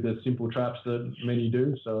into the simple traps that many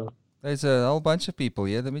do. So there's a whole bunch of people.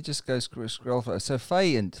 Yeah, let me just go scroll. So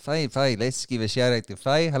Faye, let's give a shout out to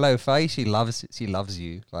Faye. Hello, Faye. She loves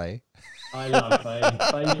you, Faye. I love Faye.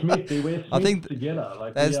 Faye Smith. We're Smiths together.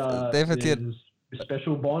 Like, that's definitely a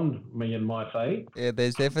special bond, me and my Faye. Yeah,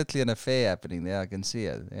 there's definitely an affair happening there. I can see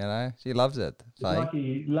it. She loves it.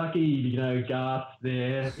 Faye. Lucky, Garth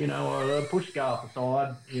there. Or push Garth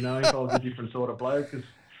aside. If I was a different sort of bloke, because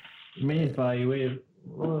me and Faye,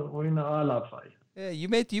 I love Faye. Yeah, you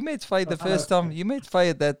met Faye the first time. You met Faye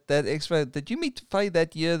at that expo. Did you meet Faye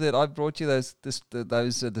that year that I brought you those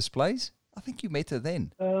displays? I think you met her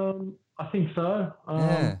then. I think so.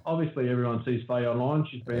 Obviously, everyone sees Faye online.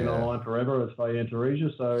 She's been online forever as Faye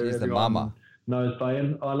Antaresia, so she's the mama. Knows Faye,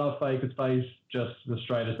 and I love Faye because Faye's just as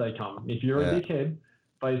straight as they come. If you're a dickhead,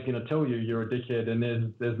 Faye's going to tell you you're a dickhead,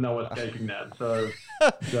 and there's no escaping that. So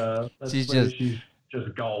she's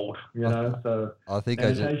just gold, So I think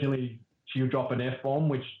occasionally she'll drop an F-bomb,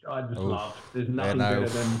 which I just love. There's nothing better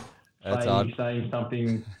than Faye saying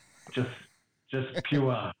something just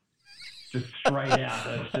pure. Just straight out.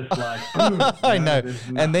 It's just like boom, I know.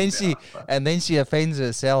 And then she offends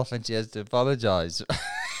herself and she has to apologize.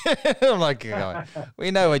 I'm like,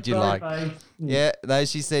 we know what you like. Faye. Yeah, no,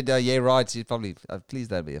 she said, yeah, right. She's probably, please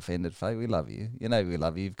don't be offended, Faye. We love you. We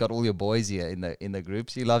love you. You've got all your boys here in the group.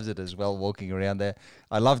 She loves it as well, walking around there.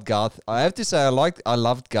 I loved Garth. I have to say, I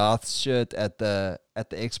loved Garth's shirt at the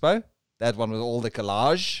expo. That one with all the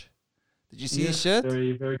collage. Did you see his shirt?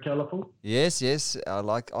 Very, very colourful. Yes. I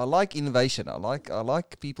like innovation. I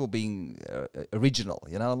like people being original.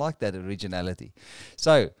 I like that originality.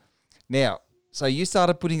 So you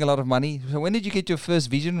started putting a lot of money. So when did you get your first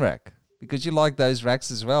vision rack? Because you like those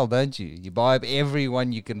racks as well, don't you? You buy up every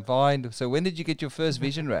one you can find. So when did you get your first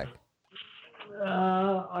vision rack?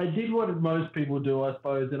 I did what most people do, I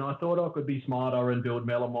suppose, and I thought I could be smarter and build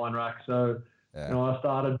melamine racks. So I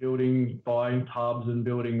started buying tubs and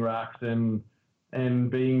building racks, and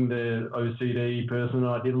being the OCD person,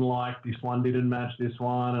 I didn't like this one didn't match this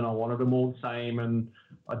one, and I wanted them all the same, and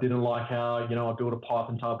I didn't like how, I built a pipe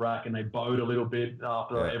and tub rack and they bowed a little bit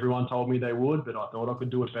after everyone told me they would, but I thought I could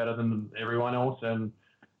do it better than everyone else, and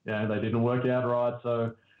they didn't work out right.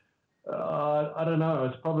 So I don't know,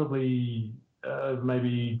 it's probably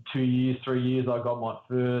maybe 2 years, 3 years, I got my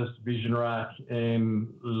first vision rack and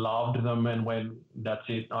loved them and went, that's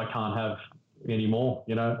it, I can't have any more.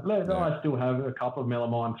 I still have a couple of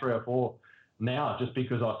melamine, 3 or 4 now, just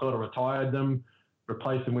because I sort of retired them,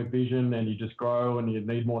 replaced them with vision, and you just grow and you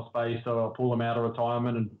need more space, so I'll pull them out of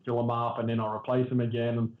retirement and fill them up, and then I'll replace them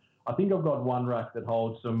again. And I think I've got one rack that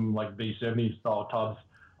holds some like V70 style tubs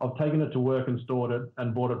I've taken it to work and stored it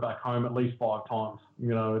and brought it back home at least 5 times.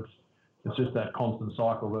 You know, it's just that constant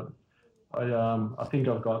cycle that I think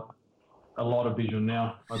I've got a lot of vision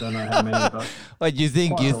now. I don't know how many, but But you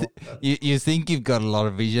think you think you've got a lot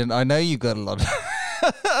of vision? I know you've got a lot.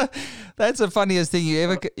 That's the funniest thing.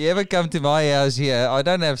 You ever come to my house here? I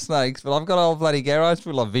don't have snakes, but I've got a whole bloody garage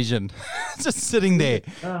full of vision, just sitting there,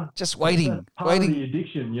 just waiting. Part of the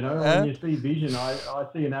addiction, you know. When you see vision, I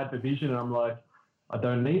see an ad for vision, and I'm like, I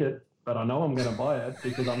don't need it, but I know I'm going to buy it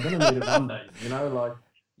because I'm going to need it one day. You know, like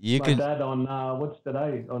my dad on what's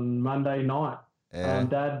today on Monday night.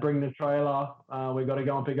 Dad, bring the trailer. We got to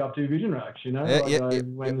go and pick up 2 vision racks. You know,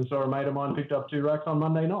 when saw a mate of mine picked up 2 racks on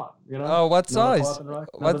Monday night. You know, oh, what size? Rack,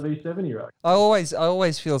 another V70 rack. I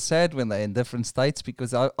always feel sad when they're in different states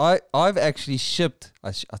because I've actually shipped.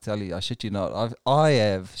 I tell you, I shit you not. I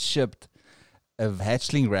have shipped a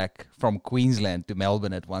hatchling rack from Queensland to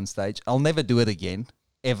Melbourne at one stage. I'll never do it again,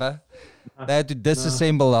 ever. They had to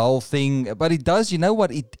disassemble the whole thing, but it does. You know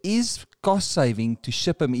what? It is cost saving to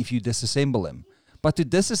ship them if you disassemble them. But to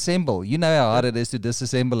disassemble, you know how hard it is to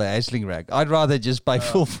disassemble a hatchling rack. I'd rather just pay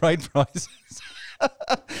full freight prices.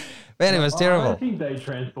 Man, it was terrible. I think they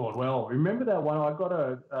transport well. Remember that one? I got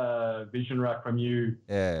a vision rack from you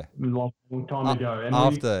a long time ago. And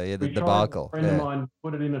after the debacle. A friend of mine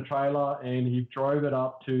put it in a trailer and he drove it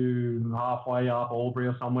up to halfway up Albury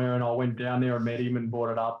or somewhere, and I went down there and met him and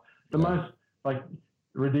brought it up. The most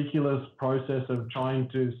ridiculous process of trying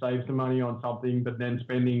to save some money on something, but then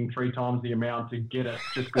spending 3 times the amount to get it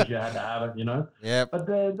just because you had to have it, you know? Yeah. But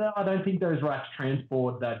I don't think those racks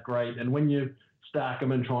transport that great. And when you stack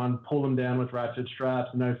them and try and pull them down with ratchet straps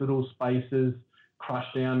and those little spaces crush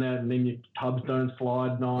down that, and then your tubs don't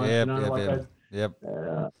slide nice, and then what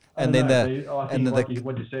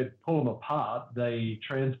you said, pull them apart, they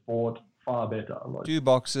transport far better. 2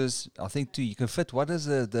 boxes, I think 2. You can fit, what is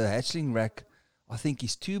the hatchling rack? I think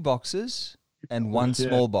it's 2 boxes and 1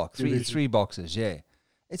 small box. 3 boxes, yeah.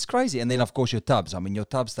 It's crazy. And then, of course, your tubs. I mean, your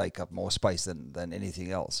tubs take up more space than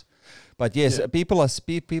anything else. But, yes, people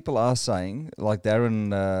are saying, like Darren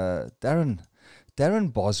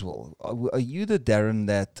Boswell, are you the Darren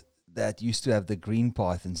that used to have the green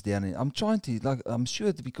pythons down in... I'm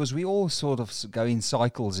sure because we all sort of go in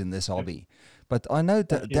cycles in this hobby. But I know,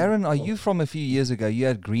 Darren, are you from a few years ago? You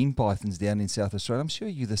had green pythons down in South Australia. I'm sure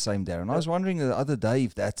you're the same Darren. I was wondering the other day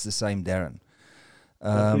if that's the same Darren.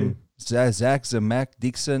 Zach, Zamac,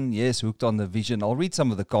 Dixon, yes, hooked on the vision. I'll read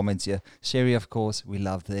some of the comments here. Sherry, of course, we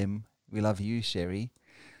love them. We love you, Sherry.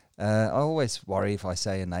 I always worry if I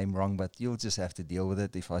say a name wrong, but you'll just have to deal with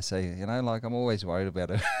it if I say, I'm always worried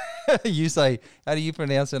about it. You say, how do you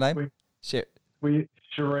pronounce her name?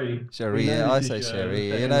 Cherie. Cherie, yeah, I say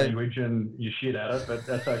Cherie. Language and you shit at it, but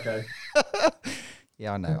that's okay.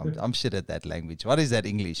 Yeah, I know. I'm shit at that language. What is that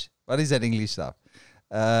English? What is that English stuff?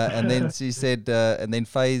 And then she said, and then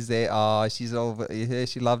Faye's there. She's all, yeah,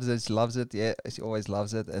 she loves it. She loves it. Yeah, she always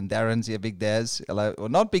loves it. And Darren's here, Big Daz. Hello, well,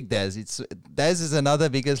 not Big Daz. It's Daz is another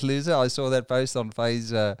biggest loser. I saw that post on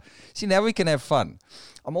Faye's. See, now we can have fun.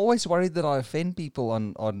 I'm always worried that I offend people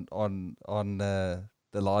on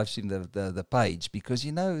the live stream, the page, because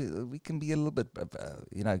we can be a little bit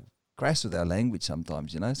crass with our language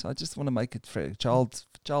sometimes, so I just want to make it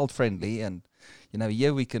child friendly, and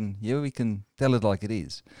here we can tell it like it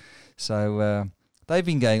is. So they've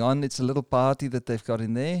been going on. It's a little party that they've got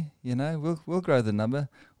in there. We'll grow the number.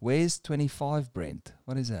 Where's 25, Brent?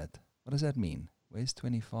 What is that? What does that mean? Where's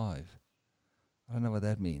 25? I don't know what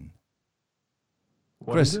that means.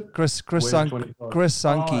 Chris Sankey.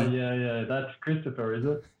 Oh, yeah, that's Christopher, is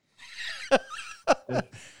it?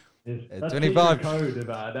 That's 25. Code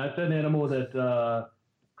about. That's an animal that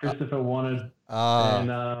Christopher wanted, and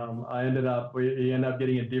he ended up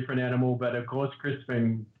getting a different animal. But of course, Chris,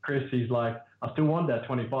 he's like, I still want that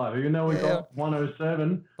 25, even though we got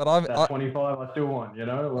 107. But that 25, I still want.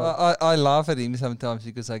 I laugh at him sometimes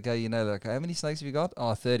because I go, how many snakes have you got?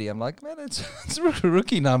 30. I'm like, man, it's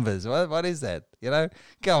rookie numbers. What is that?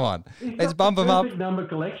 Come on, let's bump him up. Number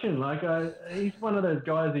collection. Like he's one of those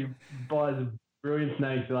guys who buys brilliant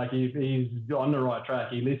snakes. Like he's on the right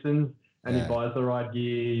track. He listens and he buys the right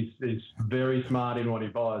gear. He's very smart in what he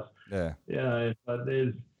buys. Yeah. But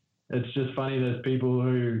it's just funny. There's people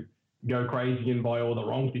who go crazy and buy all the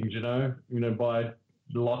wrong things, buy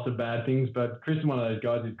lots of bad things. But Chris is one of those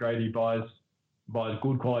guys who's great. He buys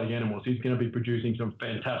good quality animals. He's going to be producing some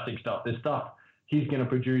fantastic stuff. There's stuff he's going to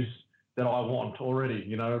produce that I want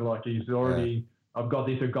already, like he's already, I've got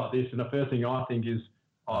this. And the first thing I think is,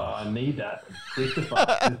 I need that. Christopher,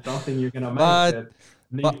 there's something you're going to make that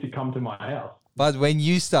needs to come to my house. But when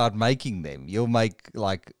you start making them, you'll make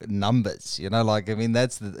like numbers, like, I mean,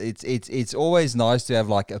 it's always nice to have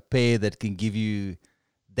like a pair that can give you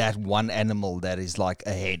that one animal that is like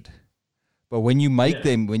a head. But when you make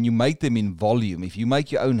them in volume, if you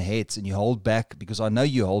make your own heads and you hold back, because I know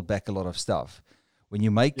you hold back a lot of stuff, when you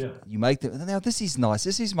make them, now this is nice.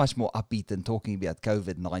 This is much more upbeat than talking about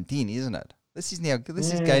COVID-19, isn't it? This is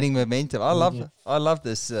gaining momentum. I love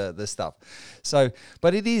this stuff. So,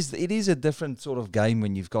 but it is a different sort of game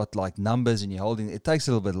when you've got like numbers and you're holding. It takes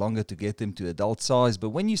a little bit longer to get them to adult size, but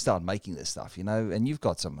when you start making this stuff, and you've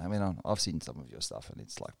got some. I mean, I've seen some of your stuff, and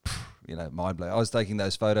it's like, mind blowing. I was taking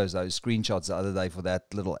those photos, those screenshots the other day for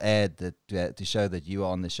that little ad to show that you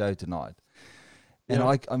are on the show tonight. And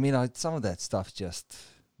I mean, some of that stuff just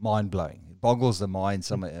mind blowing. It boggles the mind.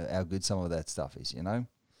 How good some of that stuff is,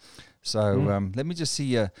 So let me just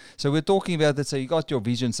see. So we're talking about that. So you got your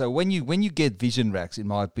vision. So when you get vision racks, in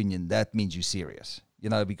my opinion, that means you're serious.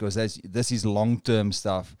 Because this is long-term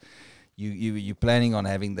stuff. You're planning on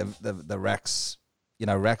having the racks.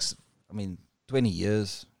 Racks. I mean, 20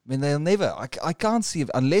 years. I mean, they'll never. I can't see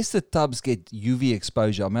unless the tubs get UV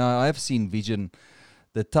exposure. I mean, I have seen vision.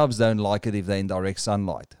 The tubs don't like it if they're in direct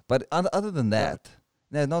sunlight. But other than that,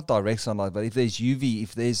 no, not direct sunlight. But if there's UV,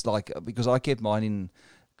 if there's like, because I kept mine in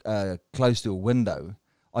close to a window,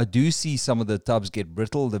 I do see some of the tubs get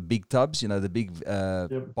brittle, the big tubs, the big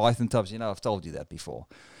python tubs, I've told you that before.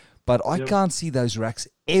 But I can't see those racks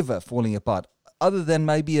ever falling apart, other than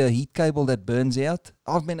maybe a heat cable that burns out.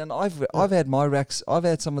 I've had my racks, I've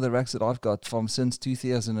had some of the racks that I've got from since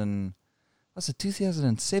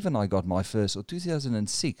 2007 I got my first, or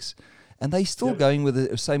 2006, and they still going with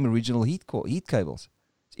the same original heat cables.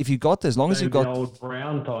 If you got, as long as you've got the old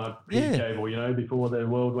brown type heat cable, before the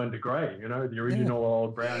world went to grey, the original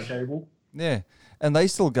old brown cable. Yeah, and they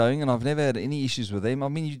still going, and I've never had any issues with them. I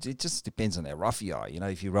mean, it just depends on how rough you are.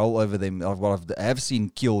 If you roll over them, I have seen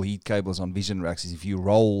kill heat cables on vision racks. Is if you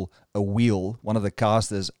roll a wheel, one of the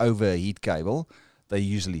casters over a heat cable, they're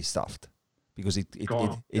usually stuffed. Because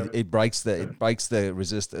it breaks the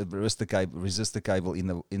resistor cable in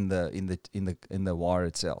the wire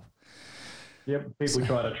itself. Yep, people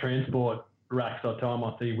try to transport racks at the time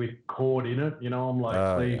I see with cord in it. I'm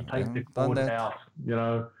like, please take the cord out.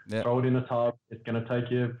 Throw it in a tub. It's going to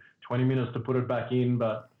take you 20 minutes to put it back in,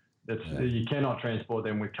 but you cannot transport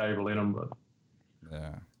them with cable in them. But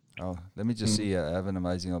oh, let me just see. I have an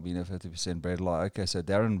amazing albino 50% bred light. Okay, so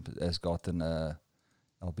Darren has gotten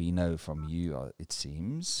albino from you, it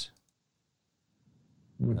seems.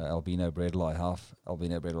 Albino bred lie, half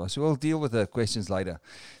albino bred lie. So we'll deal with the questions later.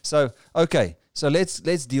 So okay, so let's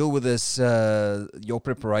deal with this. Your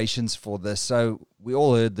preparations for this. So we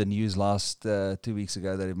all heard the news last 2 weeks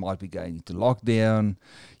ago that it might be going into lockdown.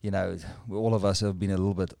 All of us have been a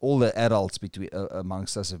little bit. All the adults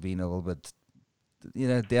amongst us have been a little bit,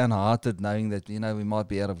 downhearted, knowing that we might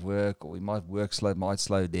be out of work, or might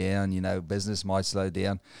slow down. Business might slow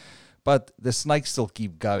down, but the snakes still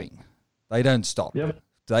keep going. They don't stop. Yep.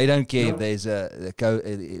 They don't care if there's a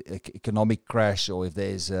economic crash, or if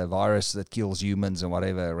there's a virus that kills humans and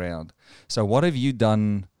whatever around. So what have you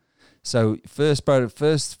done? So first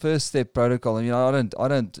step protocol. I mean, I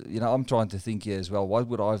don't. I'm trying to think here as well. What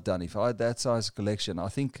would I have done if I had that size collection? I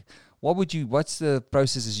think. What's the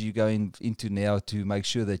processes you go into now to make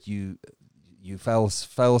sure that you fail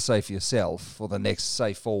safe yourself for the next,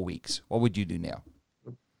 say, 4 weeks? What would you do now?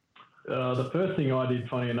 The first thing I did,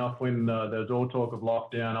 funny enough, when there was all talk of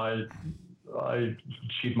lockdown, I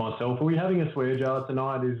shit myself. Are we having a swear jar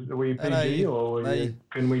tonight? Are we PG,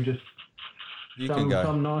 can we just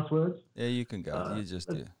some nice words? Yeah, you can go. You just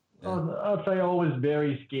do. Yeah. I'd say I was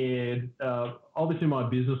very scared. Obviously, my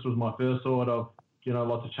business was my first thought of,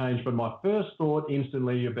 lots of change. But my first thought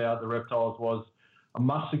instantly about the reptiles was a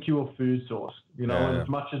must secure food source. And as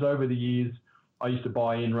much as over the years, I used to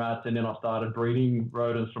buy in rats, and then I started breeding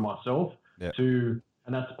rodents for myself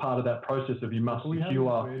and that's part of that process of you must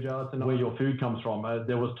secure where your food comes from.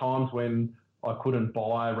 There was times when I couldn't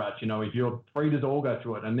buy rats, if your breeders all go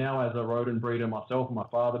through it. And now as a rodent breeder myself, my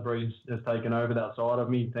father has taken over that side of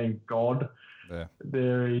me, thank God. Yeah.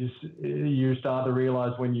 You start to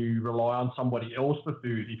realize when you rely on somebody else for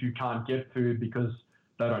food, if you can't get food because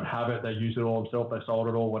they don't have it, they use it all themselves, they sold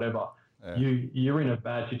it all, whatever. Yeah. You're in a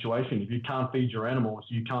bad situation. If you can't feed your animals,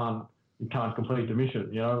 you can't complete the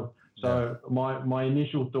mission, So my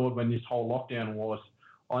initial thought when this whole lockdown was,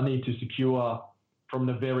 I need to secure from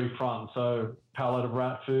the very front. So pallet of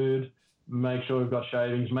rat food, make sure we've got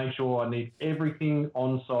shavings, make sure I need everything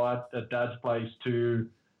on site at Dad's place to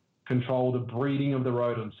control the breeding of the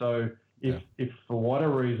rodents. So if for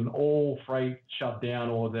whatever reason all freight shut down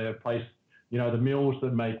or the place the mills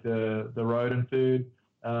that make the rodent food.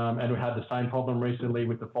 And we had the same problem recently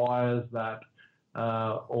with the fires that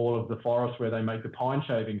all of the forests where they make the pine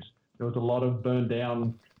shavings, there was a lot of burned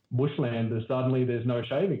down bushland, and suddenly there's no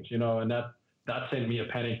shavings, and that sent me a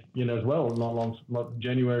panic, as well. Not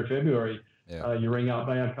January, February. Yeah. You ring up,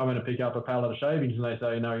 I'm coming to pick up a pallet of shavings, and they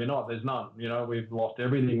say, no, you're not. There's none. We've lost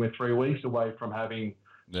everything. We're 3 weeks away from having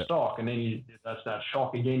stock. And then that's that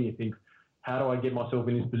shock again. You think, how do I get myself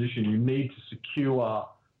in this position? You need to secure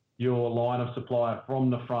your line of supply from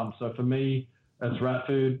the front. So for me, it's rat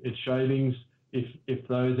food, it's shavings. If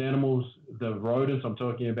those animals, the rodents I'm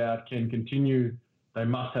talking about, can continue, they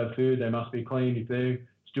must have food, they must be clean. If they're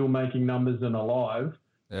still making numbers and alive,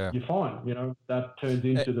 you're fine. That turns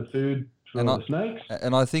into the food for the snakes.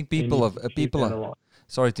 And I think people are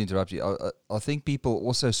sorry to interrupt you. I think people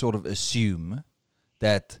also sort of assume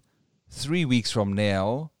that 3 weeks from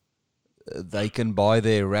now they can buy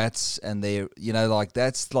their rats and their,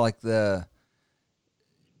 that's like they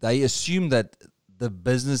assume that the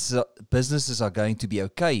businesses are going to be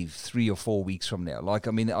okay 3 or 4 weeks from now.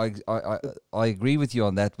 I agree with you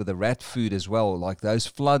on that with the rat food as well. Like those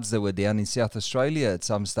floods that were down in South Australia at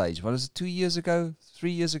some stage. What was it, 2 years ago,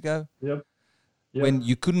 3 years ago? Yep. When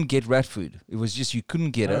you couldn't get rat food. It was just you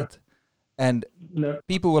couldn't get it. And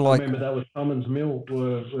people were like... I remember that was Cummins Mill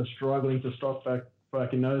were struggling to stock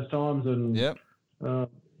back in those times. And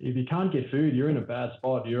if you can't get food, you're in a bad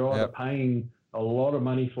spot. You're either paying a lot of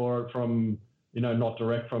money for it from... not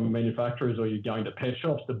direct from manufacturers, or you're going to pet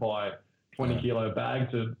shops to buy 20-kilo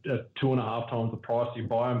bags at 2.5 times the price you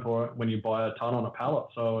buy them for when you buy a ton on a pallet.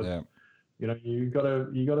 So, it's, you got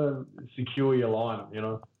to secure your line,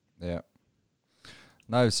 Yeah.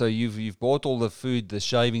 No, so you've bought all the food, the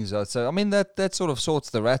shavings. So, I mean, that sort of sorts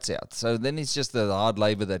the rats out. So then it's just the hard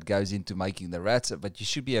labor that goes into making the rats, but you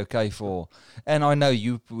should be okay for... And I know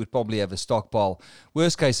you would probably have a stockpile.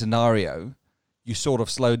 Worst case scenario... you sort of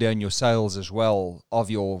slow down your sales as well of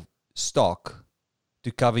your stock to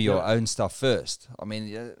cover your own stuff first. I mean,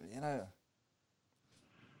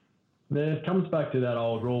 It comes back to that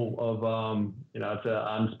old rule of, it's an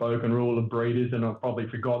unspoken rule of breeders, and I've probably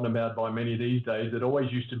forgotten about by many these days. It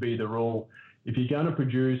always used to be the rule, if you're going to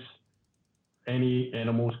produce any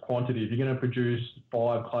animal's quantity, if you're going to produce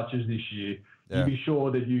 5 clutches this year, you be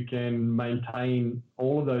sure that you can maintain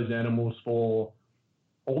all of those animals for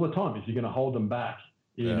all the time. If you're going to hold them back,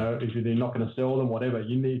 if you're not going to sell them, whatever, if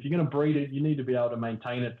you're going to breed it, you need to be able to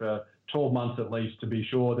maintain it for 12 months at least to be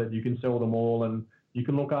sure that you can sell them all and you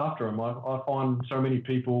can look after them. I find so many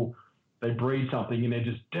people, they breed something and they're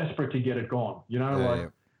just desperate to get it gone.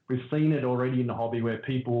 We've seen it already in the hobby where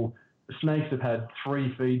the snakes have had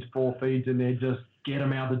 3 feeds, 4 feeds, and they just get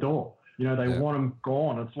them out the door. They want them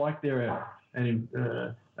gone. It's like they're an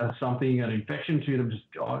infection to them, just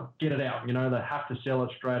get it out. They have to sell it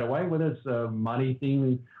straight away, whether it's a money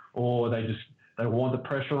thing or they want the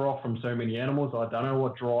pressure off from so many animals. I don't know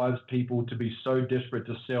what drives people to be so desperate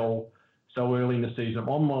to sell so early in the season.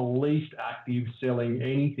 I'm the least active selling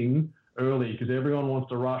anything early because everyone wants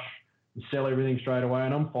to rush and sell everything straight away,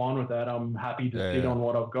 and I'm fine with that. I'm happy to sit on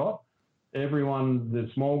what I've got. Everyone, the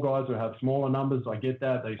small guys who have smaller numbers, I get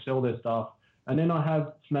that. They sell their stuff. And then I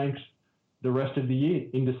have snakes the rest of the year.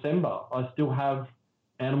 In December, I still have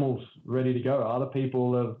animals ready to go. Other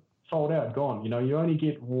people have sold out, gone. You only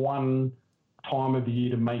get one time of the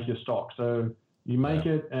year to make your stock. So you make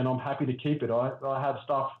it, and I'm happy to keep it. I have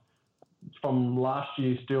stuff from last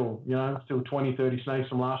year still, still 20, 30 snakes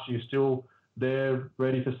from last year still. They're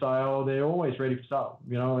ready for sale. They're always ready for sale,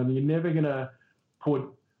 and you're never going to put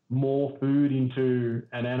more food into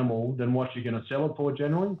an animal than what you're going to sell it for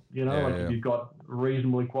generally. If you've got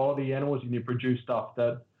reasonably quality animals and you produce stuff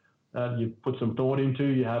that you put some thought into,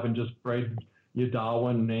 you haven't just bred your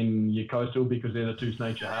Darwin and your Coastal because they're the 2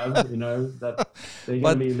 snakes you have, that they're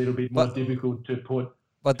going to be a little bit more difficult to put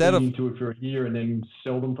into it for a year and then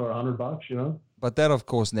sell them for $100, But that, of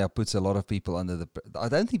course, now puts a lot of people under the... I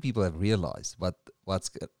don't think people have realized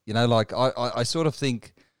what's... I sort of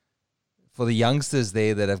think... for the youngsters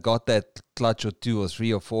there that have got that clutch or 2 or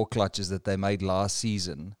 3 or 4 clutches that they made last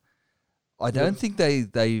season, I don't think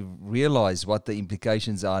they realize what the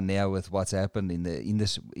implications are now with what's happened in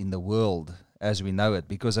the world as we know it.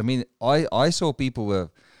 Because I mean, I saw people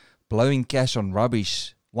were blowing cash on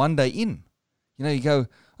rubbish one day in. You go,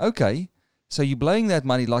 okay, so you're blowing that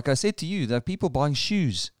money. Like I said to you, there are people buying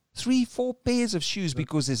shoes, 3-4 pairs of shoes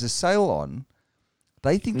because there's a sale on.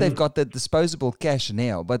 They think they've got that disposable cash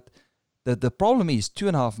now, but the problem is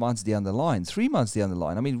 2.5 months down the line, 3 months down the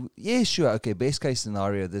line. I mean, yeah, sure, okay, best case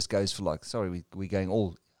scenario, this goes for we're going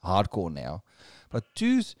all hardcore now. But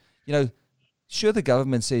sure, the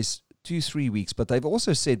government says 2-3 weeks, but they've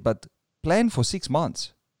also said, but plan for 6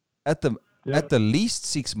 months, at the least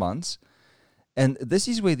 6 months. And this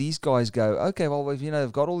is where these guys go, okay, well, if,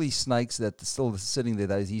 they've got all these snakes that are still sitting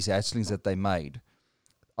there, these hatchlings that they made.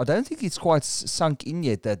 I don't think it's quite sunk in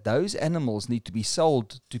yet that those animals need to be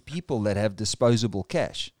sold to people that have disposable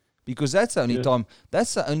cash, because that's the only time.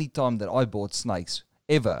 That's the only time that I bought snakes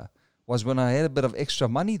ever, was when I had a bit of extra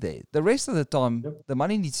money there. The rest of the time, the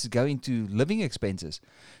money needs to go into living expenses.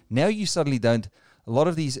 Now you suddenly don't. A lot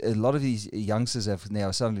of these youngsters have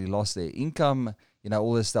now suddenly lost their income.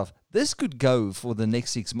 All this stuff. This could go for the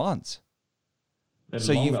next 6 months. And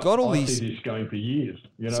so longer. You've got all I these. see this going for years.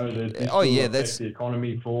 This That's the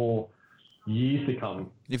economy for years to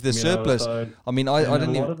come. If the surplus, I didn't. A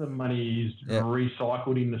lot of the money is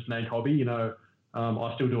recycled in the snake hobby. I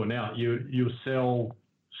still do it now. You sell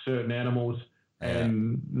certain animals,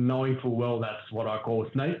 and knowing full well that's what I call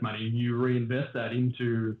snake money. You reinvest that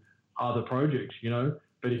into other projects.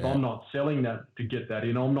 But if I'm not selling that to get that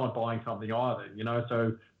in, I'm not buying something either.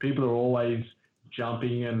 So people are always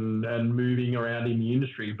jumping and moving around in the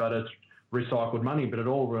industry, but it's recycled money, but it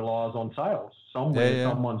all relies on sales.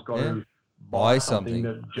 Someone's got to buy something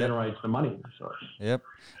that generates the money. So. Yep.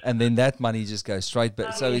 And then that money just goes straight.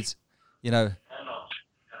 But so it's, what's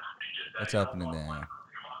happening there?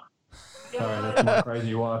 Sorry, that's my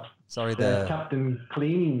crazy wife. Sorry, Captain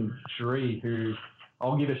Cleaning Cherie, who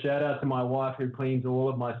I'll give a shout out to my wife who cleans all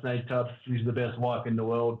of my snake tubs. She's the best wife in the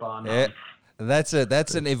world, bar none. Yeah. That's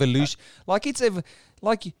an evolution. Like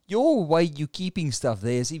your way you're keeping stuff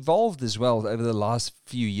there has evolved as well over the last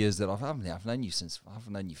few years that I've known you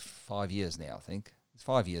 5 years now. I think it's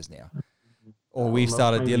 5 years now, or we've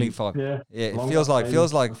started dealing 5. Yeah, it feels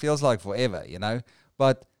like forever,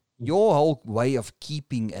 But your whole way of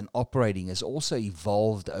keeping and operating has also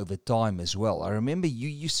evolved over time as well. I remember you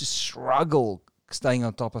used to struggle staying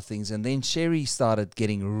on top of things, and then Sherry started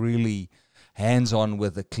getting really hands-on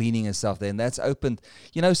with the cleaning and stuff there, and that's opened,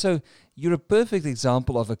 so you're a perfect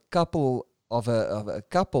example of a couple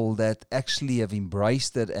that actually have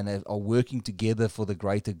embraced it and are working together for the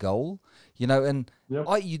greater goal, and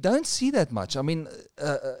you don't see that much. I mean,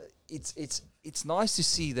 it's nice to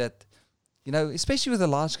see that, especially with a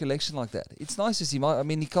large collection like that. It's nice to see.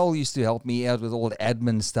 Nicole used to help me out with all the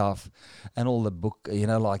admin stuff and all the book,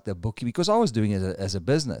 like the book, because I was doing it as a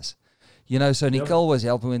business. So Nicole was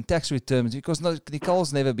helping with tax returns, because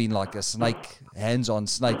Nicole's never been like a hands-on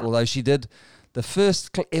snake, although she did the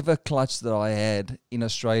first ever clutch that I had in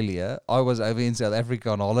Australia. I was over in South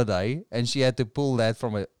Africa on holiday, and she had to pull that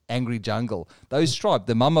from an angry jungle. Those striped,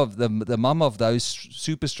 the mum of those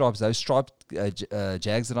super stripes, those striped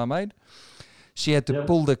jags that I made, she had to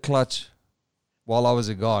pull the clutch while I was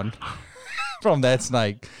gone from that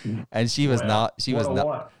snake, and she was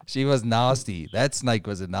she was nasty. That snake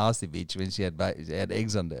was a nasty bitch when she had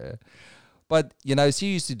eggs under her. But she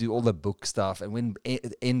used to do all the book stuff, and when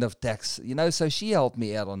end of tax, so she helped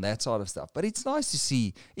me out on that side of stuff. But it's nice to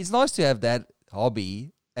see. It's nice to have that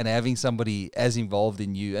hobby and having somebody as involved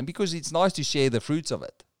in you, and because it's nice to share the fruits of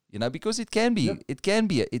it. Because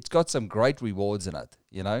it's got some great rewards in it.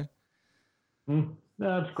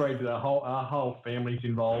 No, it's great. Our whole family's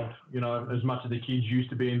involved, as much as the kids used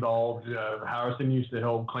to be involved. Harrison used to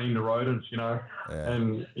help clean the rodents,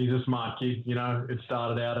 and he's a smart kid, It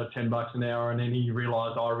started out at $10 an hour, and then he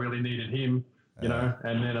realised I really needed him,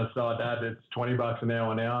 and then I started that, it's $20 an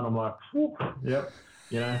hour now, and I'm like, yep,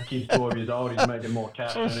 kid's 12 years old, he's making more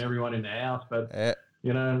cash than everyone in the house, but,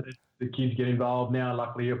 the kids get involved now.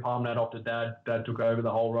 Luckily, you're palming that off to Dad. Dad took over the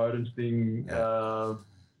whole rodents thing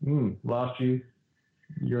last year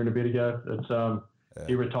and a bit ago. It's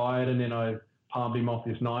he retired, and then I palmed him off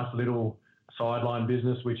this nice little sideline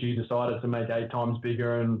business, which he decided to make 8 times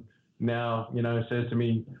bigger, and now, says to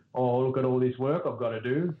me, oh, look at all this work I've got to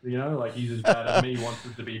do, like he's as bad as me, wants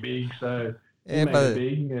it to be big, so he made it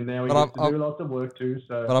big, and now he gets to do lots of work too.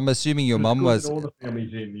 So, but I'm assuming your mum was all the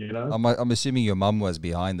families in, I'm assuming your mum was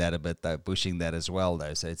behind that a bit, though, pushing that as well,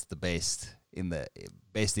 though, so it's the best in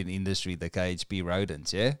industry, the KHP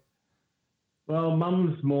rodents, yeah? Well,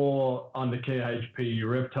 Mum's more on the KHP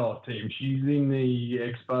Reptiles team. She's in the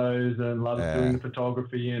expos and loves doing the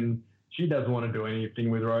photography, and she doesn't want to do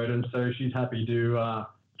anything with rodents, so she's happy to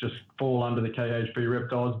just fall under the KHP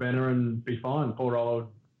Reptiles banner and be fine. Poor old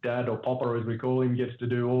Dad, or Popper as we call him, gets to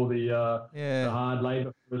do all the hard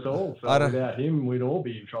labour for us all. So without him, we'd all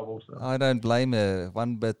be in trouble. So. I don't blame her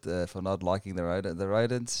one bit for not liking the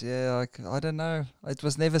rodents. Yeah, I don't know. It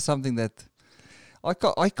was never something that...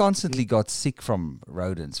 I constantly got sick from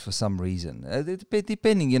rodents for some reason.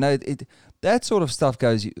 Depending, that sort of stuff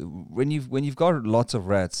goes when you've got lots of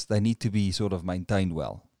rats. They need to be sort of maintained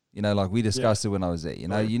well. You know, like we discussed it when I was there. You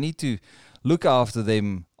know, you need to look after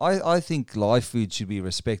them. I think live food should be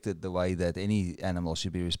respected the way that any animal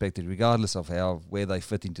should be respected, regardless of where they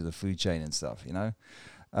fit into the food chain and stuff, you know.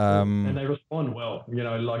 And they respond well. You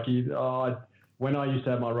know, like when I used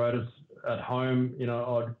to have my rodents at home, you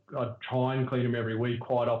know, I'd try and clean them every week.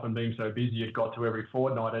 Quite often, being so busy, it got to every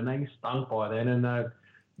fortnight, and they stunk by then. And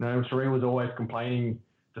you know, Shereen was always complaining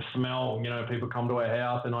the smell. You know, people come to our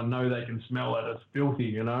house, and I know they can smell it. It's filthy,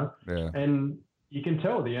 you know. Yeah. And you can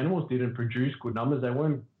tell the animals didn't produce good numbers. They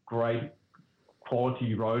weren't great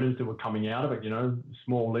quality rodents that were coming out of it. You know,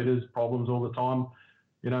 small litters, problems all the time.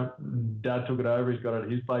 You know, Dad took it over. He's got it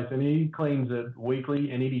at his place, and he cleans it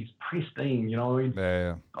weekly, and it is pristine. You know,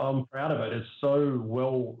 I'm proud of it. It's so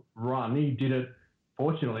well run. He did it.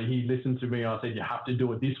 Fortunately, he listened to me. I said, "You have to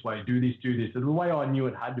do it this way. Do this, do this." And the way I knew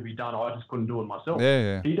it had to be done, I just couldn't do it myself.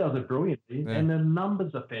 He does it brilliantly, and the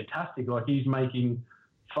numbers are fantastic. Like, he's making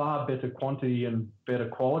far better quantity and better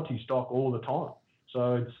quality stock all the time.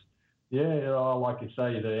 So it's like you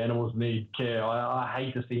say, the animals need care. I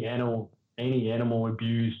hate to see any animal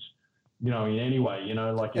abused, you know, in any way, you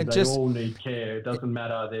know, like they all need care. It doesn't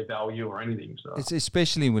matter their value or anything. So it's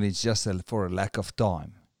especially when it's just for a lack of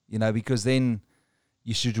time, you know, because then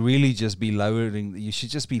you should really just be you should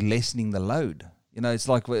just be lessening the load. You know, it's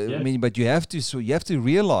like, I mean, but you have to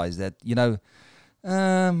realize that, you know,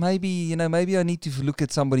 maybe I need to look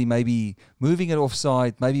at somebody, maybe moving it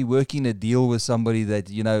offsite, maybe working a deal with somebody that,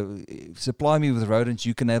 you know, supply me with rodents.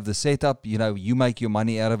 You can have the setup, you know, you make your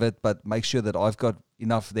money out of it, but make sure that I've got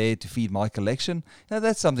enough there to feed my collection. Now,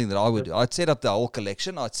 that's something that I would do. I'd set up the whole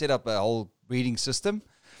collection. I'd set up a whole breeding system,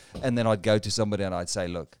 and then I'd go to somebody and I'd say,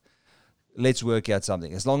 look, let's work out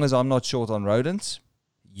something. As long as I'm not short on rodents,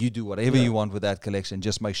 you do whatever you want with that collection.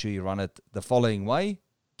 Just make sure you run it the following way.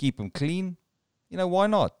 Keep them clean. You know, why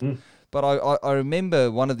not? But I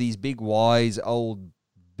remember one of these big, wise, old,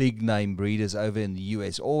 big-name breeders over in the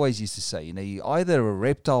US always used to say, you know, you're either a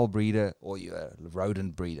reptile breeder or you're a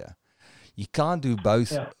rodent breeder. You can't do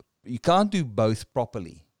both. You can't do both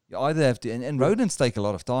properly. You either have to, and rodents take a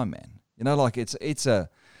lot of time, man. You know, like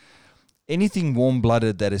anything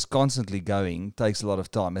warm-blooded that is constantly going takes a lot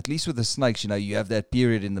of time. At least with the snakes, you know, you have that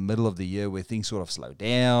period in the middle of the year where things sort of slow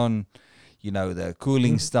down. You know, the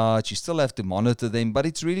cooling starts, you still have to monitor them, but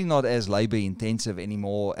it's really not as labor intensive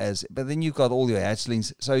anymore but then you've got all your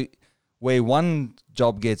hatchlings. So where one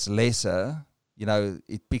job gets lesser, you know,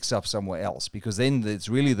 it picks up somewhere else, because then it's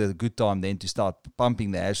really the good time then to start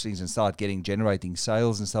pumping the hatchlings and start generating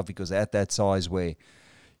sales and stuff, because at that size where,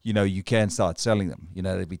 you know, you can start selling them, you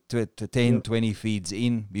know, there'd be 10, 20 feeds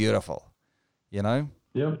in, beautiful, you know?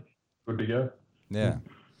 Yeah, good to go. Yeah.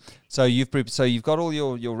 So you've got all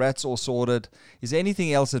your rats all sorted. Is there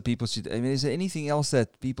anything else that people should? I mean, is there anything else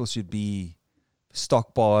that people should be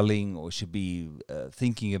stockpiling or should be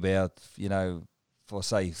thinking about? You know, for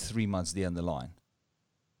say 3 months down the line.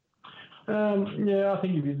 I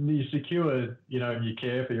think if you secure, you know, you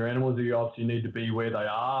care for your animals, you obviously need to be where they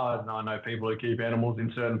are. And I know people who keep animals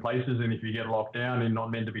in certain places, and if you get locked down and not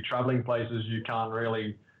meant to be traveling places, you can't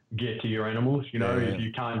really get to your animals. You know, if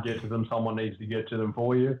you can't get to them, someone needs to get to them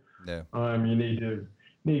for you. You need to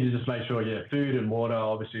just make sure, food and water,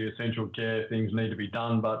 obviously essential care things need to be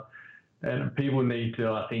done, and people need to,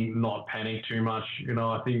 I think, not panic too much. You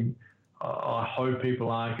know, I hope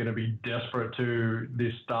people aren't going to be desperate to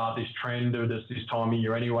this trend or this time of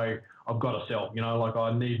year anyway. I've got to sell, you know, like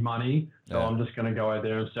I need money, so I'm just going to go out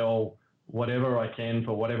there and sell whatever I can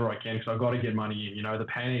for whatever I can, because I've got to get money in. You know, the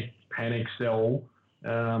panic sell,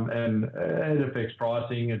 and it affects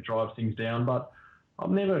pricing, it drives things down, but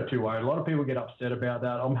I'm never too worried. A lot of people get upset about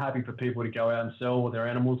that. I'm happy for people to go out and sell their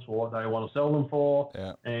animals for what they want to sell them for.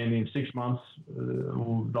 And in 6 months,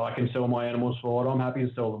 I can sell my animals for what I'm happy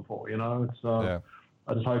to sell them for. You know, it's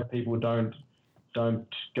I just hope people don't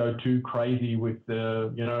go too crazy with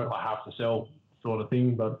the, you know, I have to sell sort of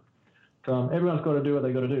thing. But everyone's got to do what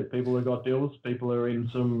they got to do. People have got deals. People are in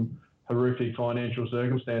some horrific financial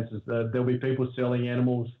circumstances. There'll be people selling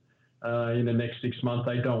animals in the next 6 months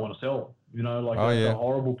they don't want to sell. You know, like it's a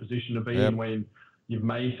horrible position to be in when you've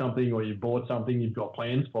made something or you've bought something, you've got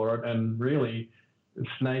plans for it. And really,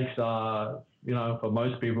 snakes are, you know, for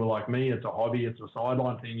most people like me, it's a hobby, it's a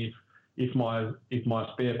sideline thing. If my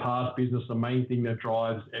spare parts business, the main thing that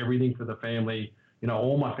drives everything for the family, you know,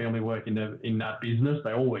 all my family work in that business.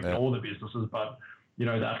 They all work in all the businesses, but, you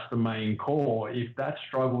know, that's the main core. If that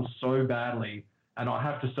struggles so badly and I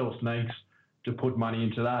have to sell snakes to put money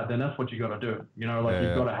into that, then that's what you got to do. You know, like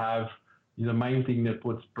you've got to have the main thing that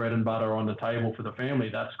puts bread and butter on the table for the family.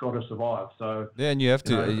 That's got to survive. So Yeah, and you have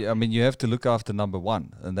to. I mean, you have to look after number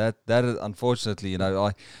one, and that is, unfortunately, you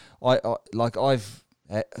know, I like I've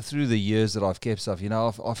through the years that I've kept stuff, you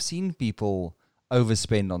know, I've seen people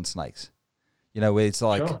overspend on snakes. You know, where it's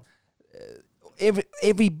like Sure.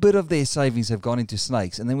 every bit of their savings have gone into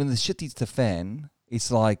snakes, and then when the shit hits the fan, it's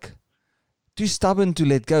like too stubborn to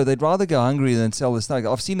let go. They'd rather go hungry than sell the snake.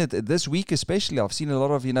 I've seen it this week, especially. I've seen a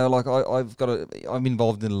lot of, you know, like I'm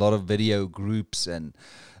involved in a lot of video groups and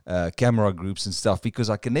camera groups and stuff because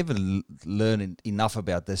I can never learn enough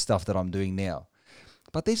about this stuff that I'm doing now.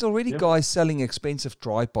 But there's already guys selling expensive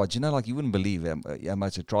tripods. You know, like you wouldn't believe how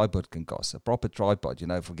much a tripod can cost. A proper tripod, you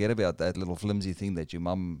know, forget about that little flimsy thing that your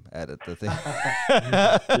mum had at the thing.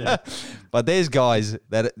 But there's guys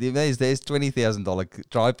that there's $20,000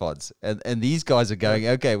 tripods, and these guys are going,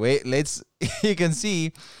 okay, wait, let's. You can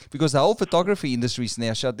see because the whole photography industry is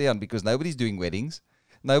now shut down because nobody's doing weddings.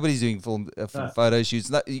 Nobody's doing photo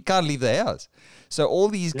shoots. No, you can't leave the house. So all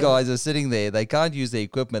these guys are sitting there. They can't use their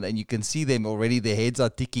equipment, and you can see them already. Their heads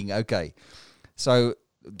are ticking. Okay, so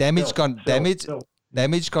damage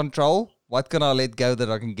control. What can I let go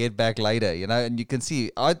that I can get back later? You know, and you can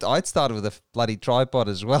see I'd started with a bloody tripod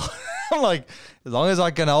as well. I'm like, as long as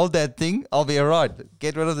I can hold that thing, I'll be all right.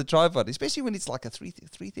 Get rid of the tripod, especially when it's like a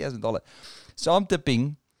 $3,000. So I'm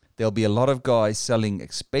tipping there'll be a lot of guys selling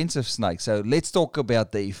expensive snakes. So let's talk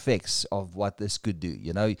about the effects of what this could do.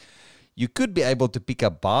 You know, you could be able to pick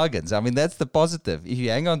up bargains. I mean, that's the positive. If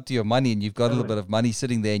you hang on to your money and you've got a little bit of money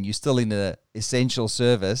sitting there and you're still in an essential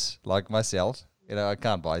service like myself, you know, I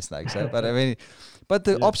can't buy snakes, but I mean, but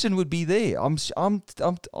the option would be there. I'm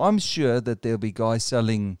sure that there'll be guys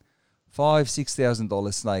selling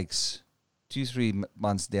 $5,000-$6,000 snakes 2-3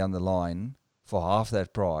 months down the line for half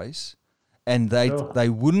that price. And they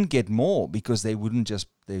wouldn't get more because there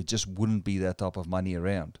just wouldn't be that type of money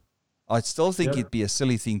around. I still think it'd be a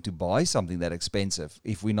silly thing to buy something that expensive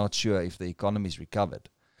if we're not sure if the economy's recovered.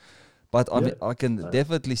 But I mean, I can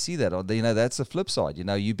definitely see that. You know, that's the flip side. You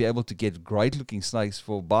know, you'd be able to get great looking snakes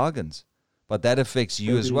for bargains, but that affects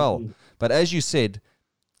you as well. But as you said,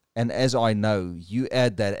 and as I know, you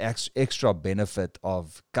add that extra benefit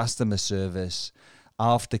of customer service,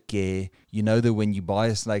 aftercare. You know that when you buy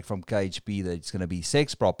a snake from KHP that it's going to be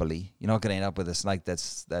sexed properly. You're not going to end up with a snake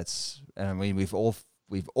that's and I mean we've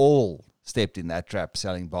all stepped in that trap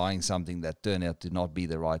buying something that turned out to not be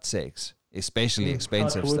the right sex, especially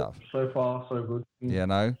expensive stuff. So far so good. You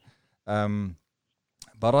know,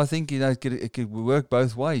 but I think, you know, it could work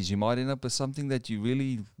both ways. You might end up with something that you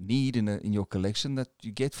really need in your collection that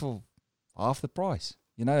you get for half the price.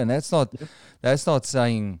 You know, and that's not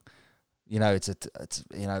saying, you know, it's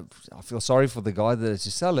you know, I feel sorry for the guy that has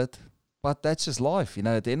to sell it, but that's just life. You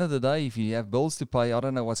know, at the end of the day, if you have bills to pay, I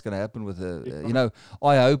don't know what's going to happen with you know,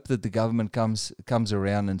 I hope that the government comes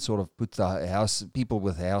around and sort of puts the people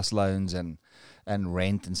with house loans and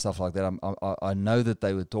rent and stuff like that. I know that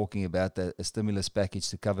they were talking about a stimulus package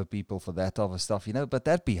to cover people for that type of stuff, you know, but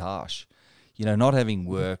that'd be harsh. You know, not having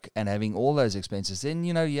work and having all those expenses, then,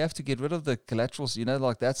 you know, you have to get rid of the collaterals, you know,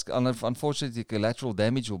 like that's, unfortunately, the collateral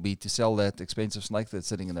damage will be to sell that expensive snake that's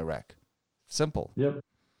sitting in the rack. Simple. Yep.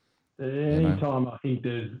 Anytime I think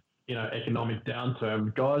there's, you know, economic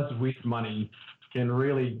downturn, guys with money can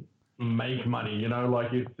really make money, you know,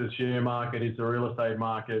 like it's the share market, it's the real estate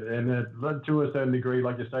market. And to a certain degree,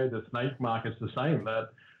 like you say, the snake market's the same, that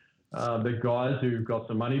the guys who've got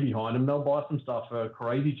some money behind them, they'll buy some stuff for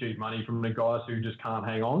crazy cheap money from the guys who just can't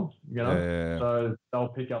hang on, you know. Yeah. So they'll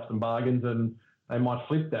pick up some bargains and they might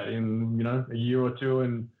flip that in, you know, a year or two.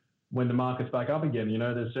 And when the market's back up again, you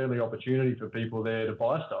know, there's certainly opportunity for people there to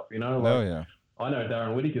buy stuff, you know. Like, I know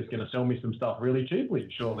Darren Whittaker's going to sell me some stuff really cheaply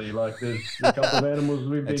shortly. Like there's a couple of animals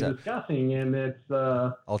we've been discussing, and it's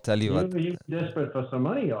I'll tell you what, he's desperate for some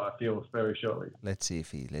money, I feel, very shortly. Let's see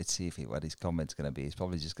what his comment's going to be. He's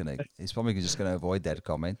probably just going to avoid that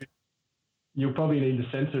comment. You'll probably need to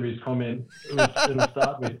censor his comment. It'll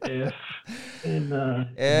start with F and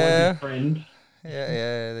his friend.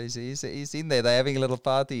 Yeah, he's in there. They're having a little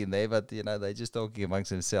party in there, but, you know, they're just talking amongst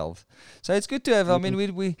themselves. So it's good to have. I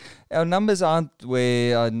mean, we our numbers aren't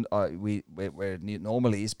where it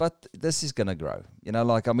normally is, but this is going to grow. You know,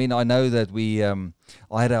 like, I mean, I know that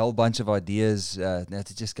I had a whole bunch of ideas now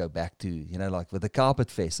to just go back to, you know, like with the Carpet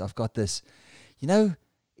Fest. I've got this, you know,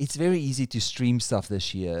 it's very easy to stream stuff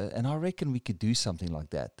this year, and I reckon we could do something like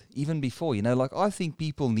that even before. You know, like I think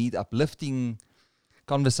people need uplifting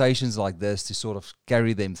conversations like this to sort of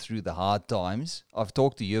carry them through the hard times. I've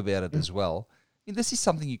talked to you about it as well. I mean, this is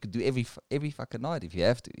something you could do every fucking night if you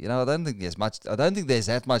have to. You know, I don't think there's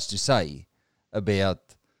that much to say about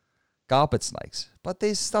carpet snakes. But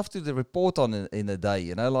there's stuff to report on in a day,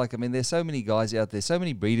 you know. Like, I mean, there's so many guys out there, so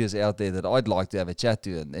many breeders out there that I'd like to have a chat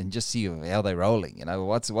to and just see how they're rolling. You know,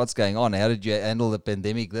 what's going on? How did you handle the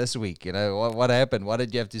pandemic this week? You know, what happened? What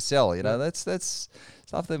did you have to sell? You know, that's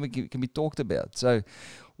stuff that can be talked about. So,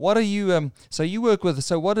 what are you? So you work with.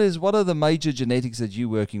 So what are the major genetics that you're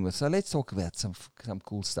working with? So let's talk about some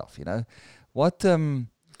cool stuff. You know, what?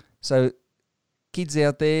 So kids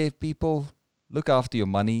out there, people, look after your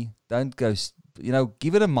money. Don't go. You know,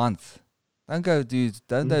 give it a month. Don't go do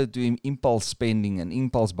impulse spending and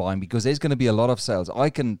impulse buying, because there's going to be a lot of sales. I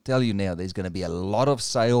can tell you now, there's going to be a lot of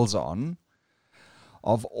sales on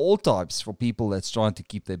of all types for people that's trying to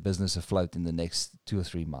keep their business afloat in the next 2 or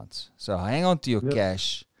 3 months. So hang on to your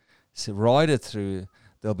cash, so ride it through.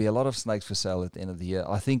 There'll be a lot of snakes for sale at the end of the year.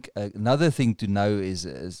 I think another thing to know is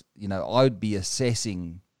you know, I would be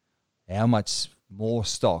assessing how much more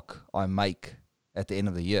stock I make at the end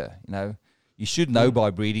of the year. You know, you should know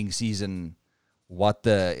by breeding season what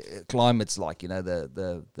the climate's like, you know,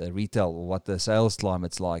 the retail or what the sales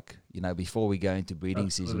climate's like, you know, before we go into breeding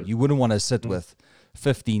season. You wouldn't want to sit with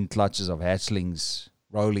 15 clutches of hatchlings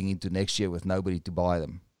rolling into next year with nobody to buy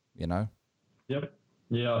them, you know? Yep.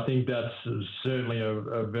 Yeah, I think that's certainly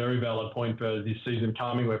a very valid point for this season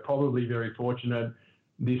coming. We're probably very fortunate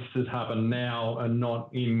this has happened now and not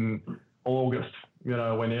in August, you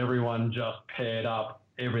know, when everyone just paired up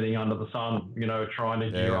everything under the sun, you know, trying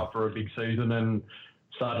to gear up for a big season, and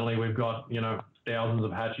suddenly we've got, you know, thousands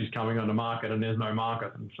of hatches coming on the market and there's no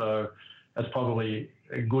market. And so that's probably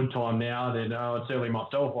a good time now. Then certainly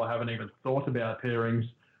myself, I haven't even thought about pairings,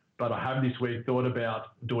 but I have this week thought about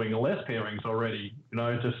doing less pairings already, you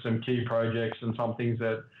know, just some key projects and some things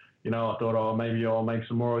that, you know, I thought, oh, maybe I'll make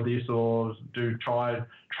some more of this or try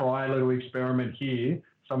a little experiment here.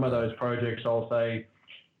 Some of those projects I'll say,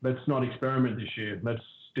 let's not experiment this year. Let's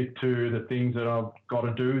stick to the things that I've got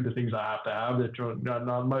to do, the things I have to have.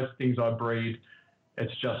 Most things I breed,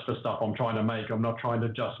 it's just for stuff I'm trying to make. I'm not trying to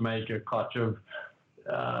just make a clutch of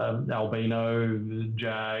albino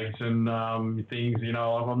jags and things, you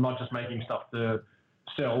know. I'm not just making stuff to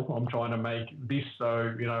sell. I'm trying to make this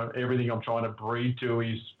so, you know, everything I'm trying to breed to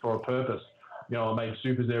is for a purpose. You know, I made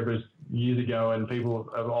super zebras years ago, and people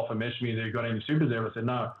have often messaged me they've got any super zebras. I said,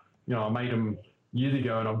 no, you know, I made them years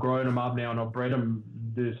ago and I've grown them up now and I've bred them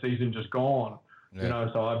the season just gone. Yeah. You know,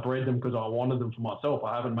 so I bred them because I wanted them for myself.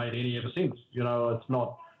 I haven't made any ever since. You know, it's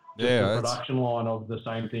not just a production line of the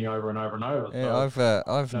same thing over and over and over. Yeah, so,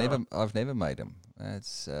 I've never made them.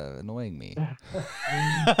 That's annoying me.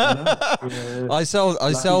 I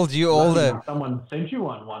sold you all the. Someone sent you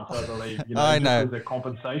one once, I believe. You know, I know. It was a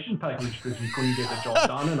compensation package because you couldn't get the job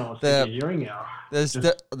done, and I was sick of hearing out. Just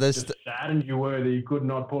saddened you were that you could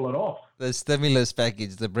not pull it off. The stimulus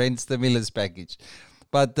package, the Brent stimulus package.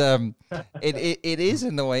 But it is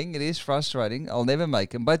annoying. It is frustrating. I'll never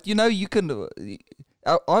make them. But, you know, you can.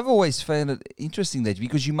 I've always found it interesting that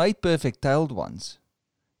because you made perfect tailed ones.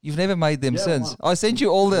 You've never made them since. Well, I sent you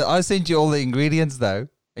all the ingredients though,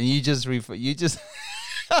 and you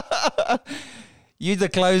the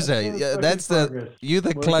closer. You're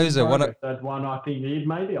the closer. That one I think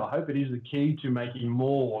maybe I hope it is the key to making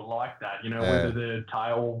more like that. You know, whether the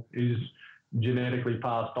tail is genetically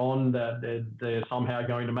passed on, that they're somehow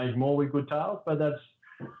going to make more with good tails, but that's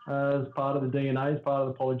as part of the DNA, as part of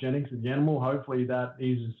the polygenics of the animal. Hopefully that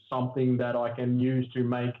is something that I can use to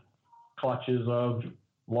make clutches of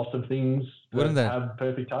lots of things that have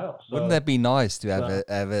perfect tails. So, wouldn't that be nice to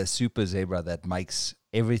have a super zebra that makes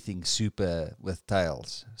everything super with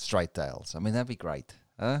tails, straight tails? I mean, that'd be great.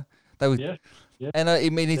 That would, yeah. And I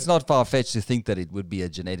mean, it's not far-fetched to think that it would be a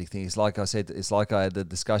genetic thing. It's like I said, it's like I had the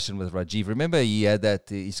discussion with Rajiv. Remember, he had that.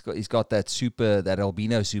 He's got that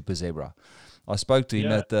albino super zebra. I spoke to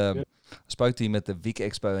him at the Vic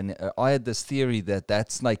Expo, and I had this theory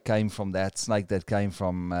that snake came from that snake that came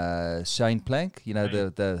from Shane Plank. You know,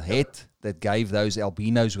 the head that gave those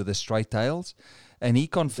albinos with the straight tails, and he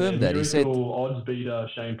confirmed that. He said, odds beater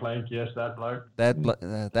Shane Plank. Yes, that bloke.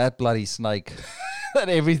 That bloody snake, that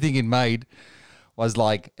everything it made was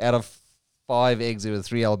like out of 5 eggs, there were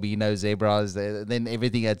 3 albino zebras. Then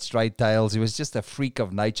everything had straight tails. It was just a freak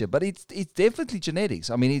of nature. But it's definitely genetics.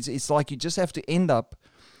 I mean, it's like you just have to end up.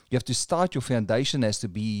 You have to start. Your foundation has to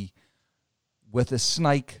be with a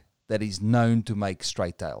snake that is known to make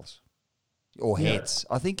straight tails or heads.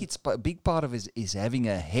 I think it's a big part of it is having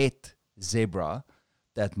a head zebra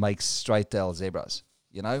that makes straight tail zebras.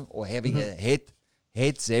 You know, or having a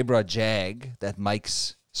head zebra jag that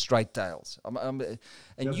makes straight tails.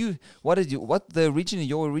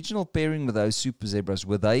 Your original pairing with those super zebras,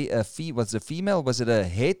 were they was the female, was it a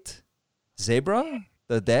het zebra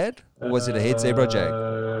the dad, or was it a head zebra jag?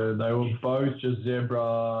 They were both just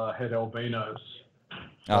zebra head albinos.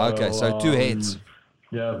 Oh, okay, so 2 heads.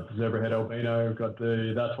 Yeah, zebra head albino.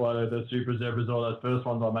 That's why the super zebras, all those first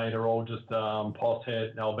ones I made are all just post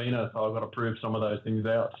head albino. So I've got to prove some of those things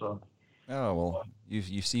out. So. Oh, well,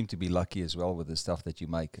 you seem to be lucky as well with the stuff that you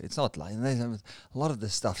make. It's not like a lot of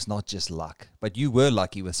this stuff's not just luck, but you were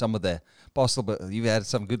lucky with some of the possible. You've had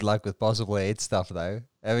some good luck with possible head stuff, though,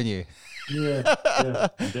 haven't you? Yeah,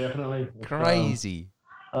 definitely. Crazy.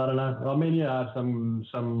 I don't know. I mean, I have some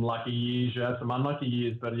lucky years, you have some unlucky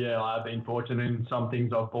years, but yeah, I've been fortunate in some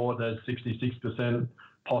things I've bought. There's 66%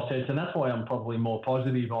 POS heads, and that's why I'm probably more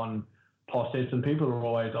positive on POS heads. And people are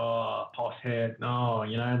always, POS head, no,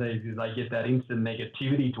 they get that instant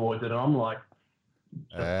negativity towards it. And I'm like,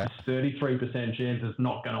 33% chance it's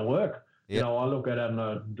not going to work. Yep. I look at it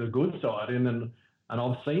on the good side, and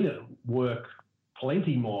I've seen it work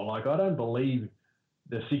plenty more. Like, I don't believe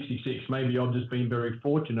the 66. Maybe I've just been very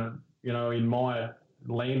fortunate, in my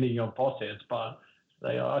landing of POS heads, but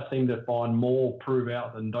I seem to find more prove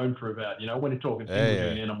out than don't prove out. When you're talking single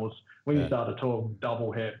gene animals, when you start to talk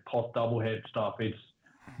double head, POS double head stuff,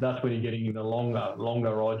 that's when you're getting into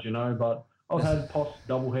longer odds, But I've had POS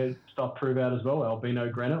double head stuff prove out as well. Albino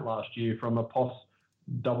granite last year from a POS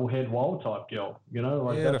double head wild type girl,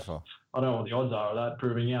 Beautiful. I don't know what the odds are of that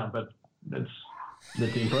proving out, but that's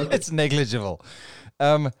impressive. It's negligible.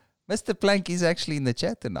 Mr. Planky's actually in the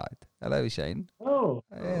chat tonight. Hello, Shane. Oh,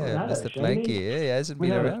 yeah, Mr. Planky. Yeah, he hasn't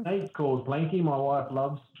been around. We have a snake called Planky. My wife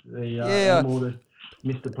loves the animal that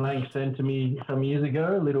Mr. Plank sent to me some years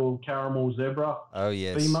ago. Little caramel zebra. Oh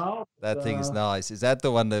yes, female. That thing's nice. Is that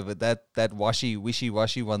the one that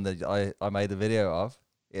wishy-washy one that I made a video of?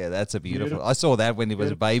 Yeah, that's a beautiful. I saw that when he was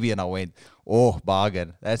a baby, and I went, "Oh,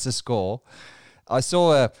 bargain! That's a score." I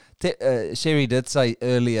saw Sherry did say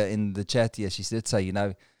earlier in the chat here, she did say,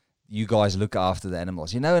 you guys look after the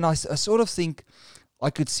animals, and I sort of think I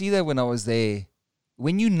could see that when I was there.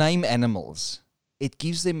 When you name animals, it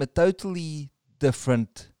gives them a totally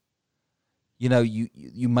different,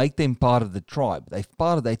 you make them part of the tribe.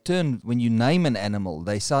 They turn, when you name an animal,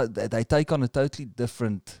 they take on a totally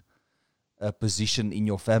different position in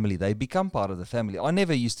your family. They become part of the family. I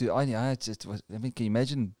never used to. Can you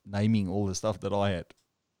imagine naming all the stuff that I had?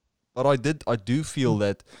 But I do feel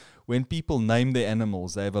that when people name their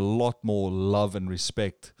animals, they have a lot more love and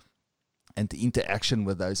respect and the interaction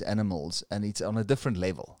with those animals, and it's on a different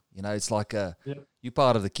level. It's like you're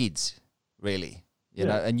part of the kids, really. You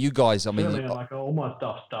know, and you guys, I mean, like all my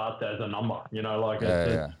stuff starts as a number.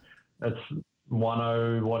 It's 10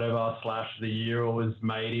 whatever / the year it was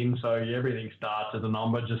made in, so everything starts as a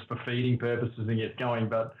number just for feeding purposes and gets going.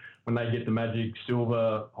 But when they get the magic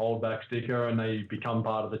silver holdback sticker and they become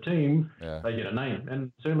part of the team, they get a name.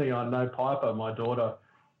 And certainly I know Piper, my daughter,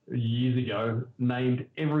 years ago, named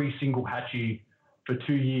every single hatchie for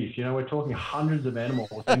 2 years. We're talking hundreds of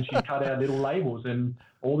animals, and she cut out little labels, and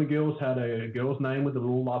all the girls had a girl's name with a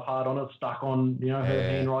little love heart on it, stuck on, her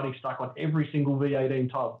handwriting stuck on every single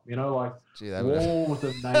V18 tub, walls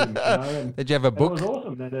of names, And did you have a book? It was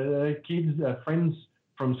awesome. The kids, friends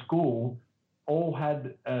from school, all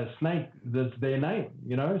had a snake that's their name,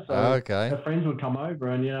 So her friends would come over,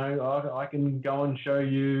 and, I can go and show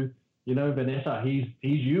you, Vanessa, he's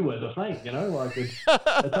you as a snake,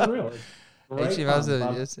 it's unreal. Great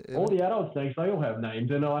all the adult snakes, they all have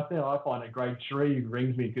names, and I find it great. Sheree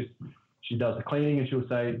rings me because she does the cleaning, and she'll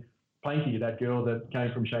say, Planky, that girl that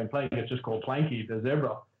came from Shane Plank, it's just called Planky, the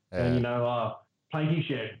zebra. And, Planky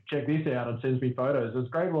Shed, check this out, and sends me photos. It's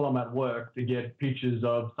great while I'm at work to get pictures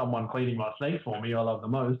of someone cleaning my snakes for me. I love the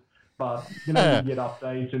most. But, you get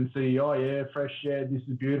updates and see, fresh shed, this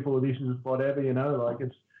is beautiful, this is whatever,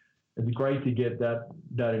 it's great to get that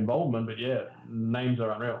involvement. But names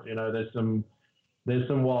are unreal. There's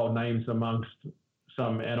some wild names amongst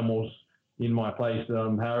some animals in my place.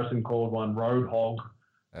 Harrison called one Road Hog,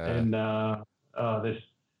 and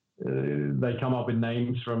they come up with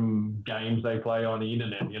names from games they play on the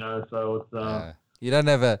internet. So it's you don't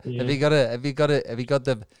have a. Have you got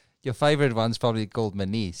your favorite one's probably called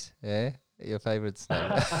Manise? Yeah, your favorite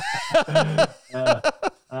snake.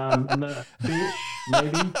 No, fish,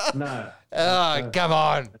 maybe no. Oh, come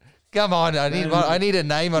on! I need a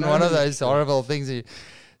name on one of those horrible things.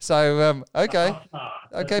 So okay,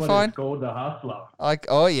 fine. It's called the hustler.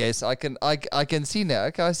 Yes, I can see now.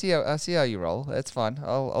 Okay, I see how you roll. That's fine.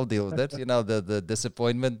 I'll deal with it. The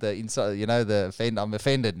disappointment, the inside. I'm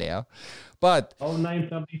offended now, but I'll name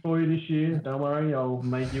something for you this year. Don't worry, I'll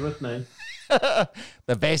make you a snake.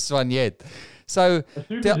 The best one yet. So, A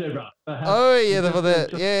super zebra. oh yeah,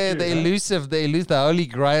 Just the elusive, the Holy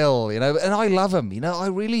Grail, you know, and I love him. You know, I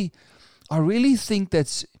really think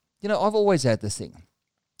that's, you know, I've always had this thing,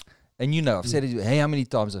 and you know, I've said it. Hey, how many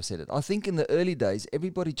times I've said it? I think in the early days,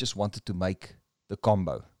 everybody just wanted to make the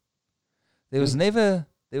combo. There was never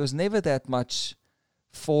that much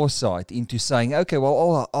foresight into saying, okay,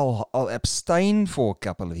 well, I'll abstain for a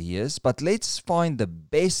couple of years, but let's find the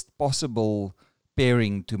best possible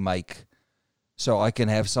pairing to make, so I can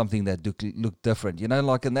have something that look different, you know,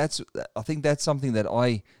 like, and I think that's something that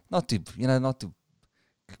not to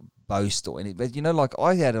boast or anything, but, you know, like,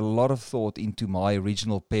 I had a lot of thought into my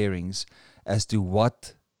original pairings as to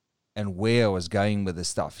what and where I was going with the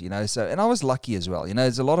stuff, you know, so, and I was lucky as well, you know,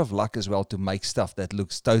 there's a lot of luck as well to make stuff that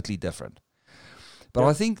looks totally different. But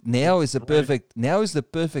I think now is the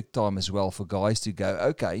perfect time as well for guys to go,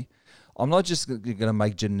 okay, I'm not just going to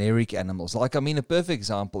make generic animals. Like, I mean, a perfect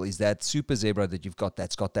example is that super zebra that you've got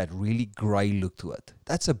that's got that really grey look to it.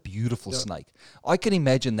 That's a beautiful snake. I can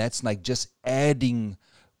imagine that snake just adding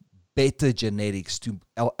better genetics to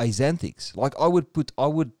our axanthics. Like, I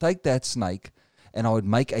would take that snake and I would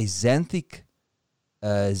make a xanthic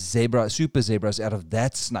super zebras out of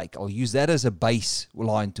that snake. I'll use that as a base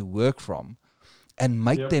line to work from, and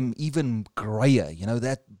make them even grayer, you know,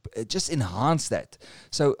 that just enhance that.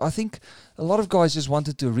 So I think a lot of guys just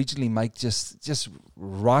wanted to originally make just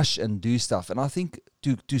rush and do stuff. And I think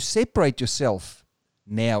to separate yourself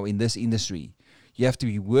now in this industry, you have to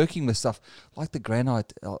be working with stuff like the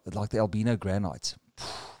granite, like the albino granites,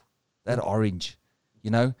 that orange,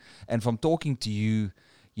 you know. And from talking to you,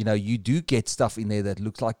 you know, you do get stuff in there that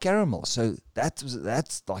looks like caramel. So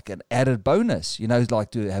that's like an added bonus, you know,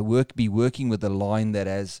 like to be working with a line that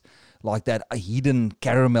has like that hidden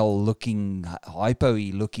caramel looking,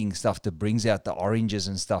 hypo-y looking stuff that brings out the oranges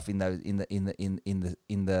and stuff in the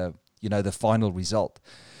you know, the final result.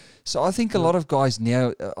 So I think a lot of guys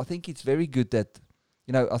now, I think it's very good that,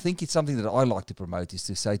 you know, I think it's something that I like to promote is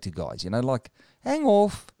to say to guys, you know, like, hang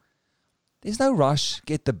off. There's no rush.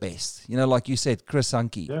 Get the best. You know, like you said, Chris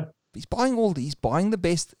Hunke. Yeah. He's buying the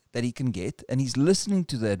best that he can get, and he's listening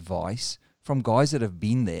to the advice from guys that have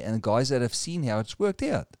been there and guys that have seen how it's worked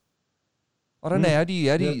out. I don't know. How do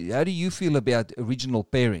you feel about original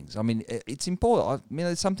pairings? I mean, it's important. I mean,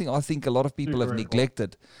 it's something I think a lot of people have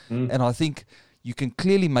neglected, and I think you can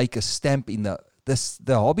clearly make a stamp in the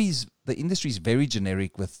hobbies. The industry is very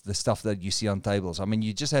generic with the stuff that you see on tables. I mean,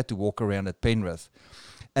 you just had to walk around at Penrith.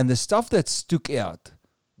 And the stuff that stuck out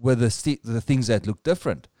were the things that looked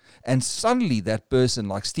different. And suddenly that person,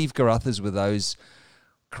 like Steve Carruthers with those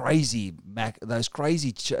crazy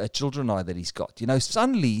children eye that he's got, you know,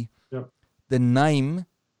 suddenly the name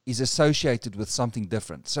is associated with something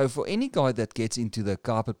different. So for any guy that gets into the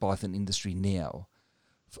carpet python industry now,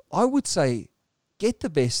 I would say get the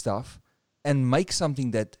best stuff and make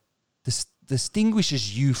something that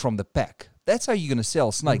distinguishes you from the pack. That's how you're going to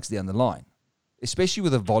sell snakes down the line, especially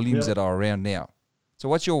with the volumes that are around now. So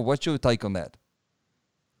what's your take on that?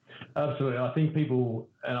 Absolutely. I think people,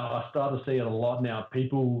 and I start to see it a lot now,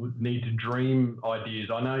 people need to dream ideas.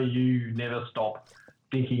 I know you never stop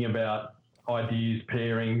thinking about ideas,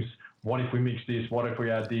 pairings, what if we mix this, what if we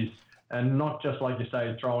add this, and not just, like you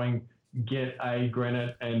say, get a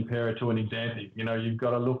granite and pair it to an axanthic. You know, you've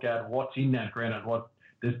got to look at what's in that granite,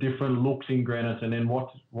 there's different looks in granites, and then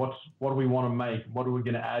what do we want to make? What are we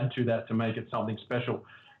going to add to that to make it something special?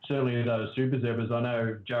 Certainly those super zebras. I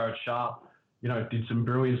know Jared Sharp, you know, did some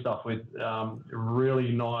brilliant stuff with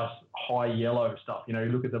really nice high yellow stuff. You know,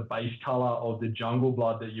 you look at the base color of the jungle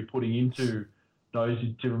blood that you're putting into those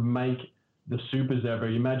to make the super zebra.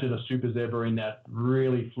 You imagine a super zebra in that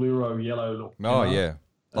really fluoro yellow look. Oh, yeah.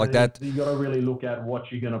 Like that. You got to really look at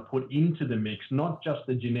what you're going to put into the mix, not just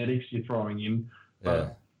the genetics you're throwing in,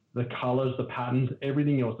 but the colors, the patterns,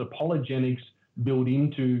 everything else. The polygenics build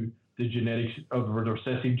into the genetics of the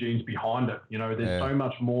recessive genes behind it. You know, there's so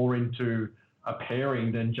much more into a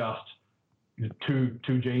pairing than just two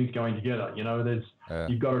genes going together. You know,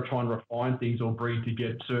 you've got to try and refine things or breed to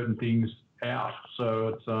get certain things out. So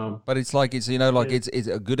it's but it's like it's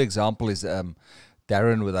a good example is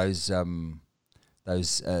Darren with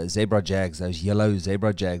those zebra jags, those yellow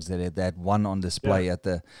zebra jags that one on display at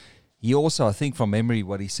the. He also, I think from memory,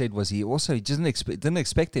 what he said was he didn't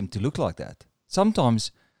expect them to look like that.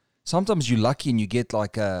 Sometimes you're lucky and you get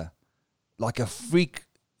like a freak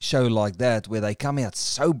show like that where they come out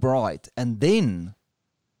so bright, and then,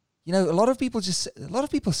 you know, a lot of people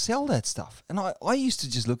sell that stuff, and I used to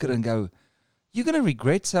just look at it and go, you're going to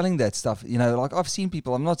regret selling that stuff. You know, like I've seen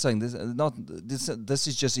people. I'm not saying this. This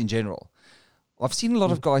is just in general. I've seen a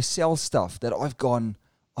lot of guys sell stuff that I've gone,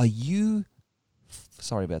 are you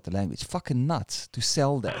sorry about the language, fucking nuts to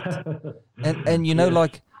sell that. and you know,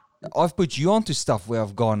 like, I've put you onto stuff where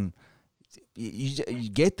I've gone, you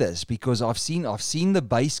get this because I've seen the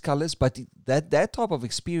base colors, but that type of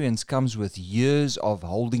experience comes with years of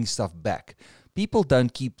holding stuff back. People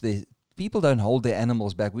don't hold their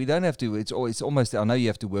animals back. We don't have to. It's almost. I know you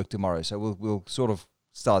have to work tomorrow, so we'll sort of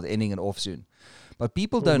start ending it off soon. But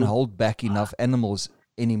people don't hold back enough animals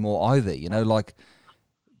anymore either. You know, like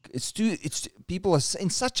it's people are in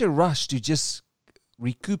such a rush to just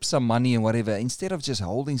recoup some money and whatever instead of just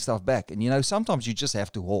holding stuff back. And you know, sometimes you just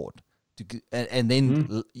have to hoard. And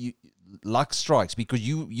then luck strikes because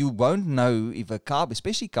you won't know if a carp,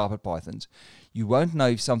 especially carpet pythons, you won't know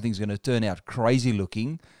if something's going to turn out crazy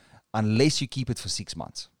looking unless you keep it for 6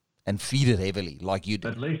 months and feed it heavily like you do.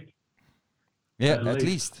 At least. Yeah, at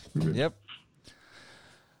least. Yep.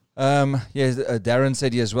 Darren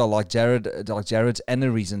said here as well, like Jared's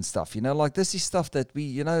anneries and stuff. You know, like this is stuff that we,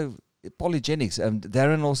 you know, polygenics.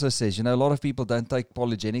 Darren also says, you know, a lot of people don't take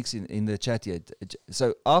polygenics in the chat yet.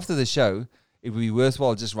 So after the show, it would be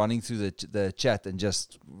worthwhile just running through the chat and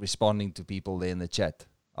just responding to people there in the chat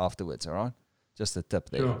afterwards. All right, just a tip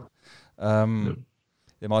there. Sure.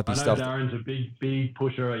 There might be stuff. Darren's a big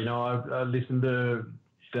pusher. You know, I listened to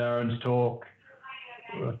Darren's talk.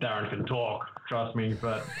 Well, Darren can talk, trust me.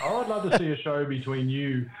 But I would love to see a show between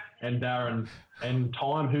you and Darren and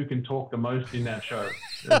time who can talk the most in that show.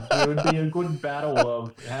 It would be a good battle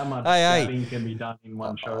of how much chatting can be done in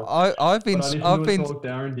one show. I've been talk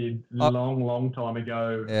Darren did long time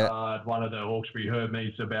ago at one of the Hawkesbury herd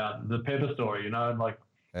meets about the pepper story. You know, like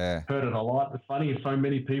heard it a lot. It's funny, so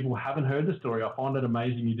many people haven't heard the story. I find it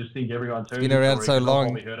amazing. You just think everyone's heard been the around story. so long.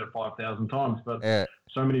 I've probably heard it 5,000 times, but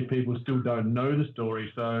so many people still don't know the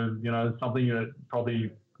story. So, you know, it's something that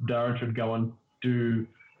probably Darren should go and do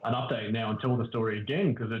an update now and tell the story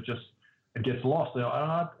again because it gets lost.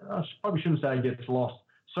 I probably shouldn't say it gets lost.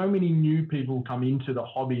 So many new people come into the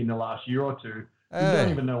hobby in the last year or two who don't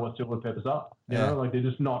even know what silver peppers are. You know, like they're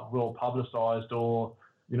just not well publicized or,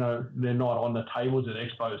 you know, they're not on the tables at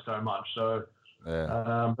expos so much. So,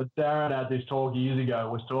 but Darren at this talk years ago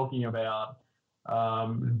was talking about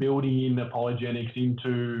building in the polygenics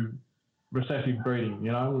into recessive breeding.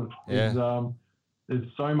 You know, there's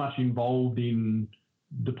so much involved in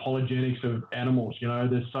the polygenics of animals. You know,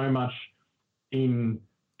 there's so much in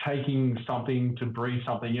taking something to breed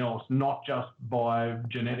something else, not just by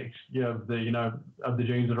genetics. Of the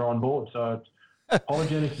genes that are on board. So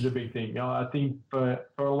polygenics is a big thing. You know, I think for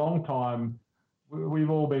a long time we've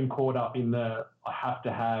all been caught up in I have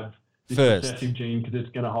to have this recessive gene because it's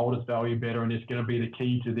going to hold its value better and it's going to be the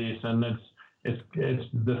key to this, and it's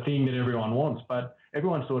the thing that everyone wants. But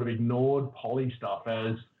everyone sort of ignored poly stuff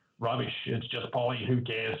as rubbish. It's just poly. Who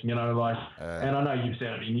cares? You know, like. And I know you've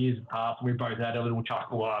said it in years past. And we both had a little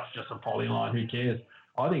chuckle. It's just a poly line. Who cares?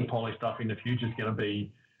 I think poly stuff in the future is going to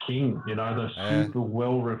be king. You know, the super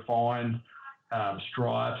well refined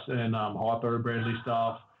stripes and hyperbredly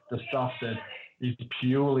stuff. The stuff that is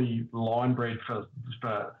purely line bred for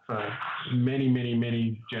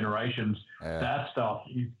many generations. That stuff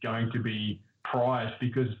is going to be prized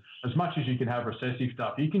because as much as you can have recessive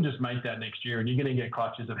stuff, you can just make that next year and you're going to get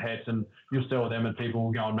clutches of hets and you'll sell them and people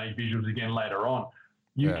will go and make visuals again later on.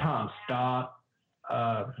 You can't start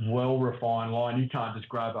a well-refined line. You can't just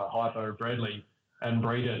grab a hypo-bredly and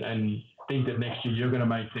breed it and think that next year you're going to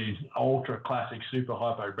make these ultra-classic super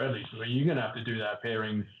hypo-bredlies. So you're going to have to do that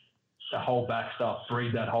pairing, the holdback stuff,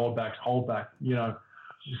 breed that holdback, you know,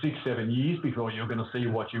 6-7 years before you're going to see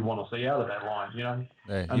what you want to see out of that line, you know.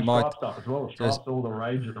 And stripe stuff as well. Stripe's all the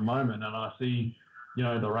rage at the moment, and I see, you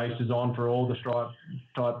know, the race is on for all the stripe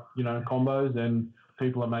type, you know, combos, and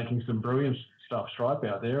people are making some brilliant stuff stripe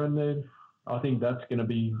out there, and I think that's going to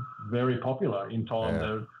be very popular in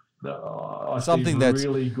time. I something see that's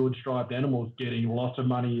really good striped animals getting lots of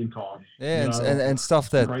money in time. Yeah, and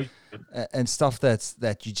stuff that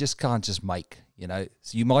you just can't just make. You know,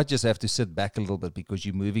 so you might just have to sit back a little bit because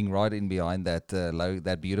you're moving right in behind that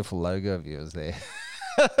that beautiful logo of yours there.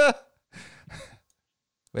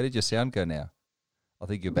 Where did your sound go now? I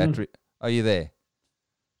think your battery. Are you there?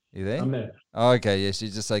 You there? I'm there. Oh, okay, yes. You're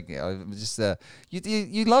just like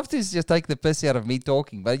you love to just take the piss out of me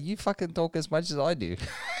talking, but you fucking talk as much as I do.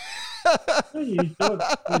 You're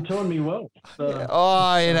telling me well. So. Yeah.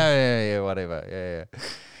 Oh, you know, whatever. Yeah.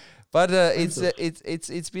 But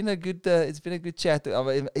it's been a good chat. I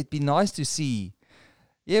mean, it'd be nice to see.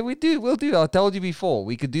 Yeah, we'll do. I told you before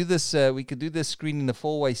we could do this. We could do this screen in a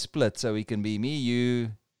 4-way split, so we can be me,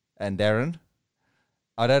 you, and Darren.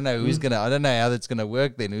 I don't know who's gonna. I don't know how that's gonna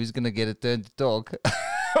work. Then who's gonna get a turn to talk?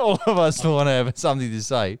 All of us want to have something to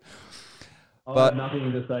say. I have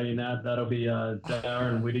nothing to say in that. That'll be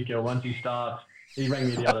Darren Whittaker. Once he starts, he rang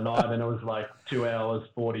me the other night and it was like 2 hours,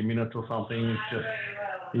 40 minutes or something. It's just,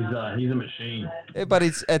 he's a machine. Yeah, but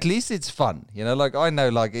at least it's fun, Like I know,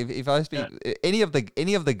 like if I speak any of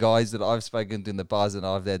the guys that I've spoken to in the past and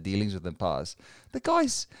I've had dealings with in the past, the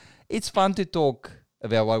guys, it's fun to talk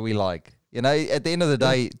about what we like. At the end of the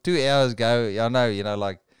day, 2 hours go. I know,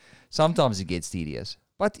 like sometimes it gets tedious.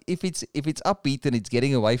 But if it's upbeat and it's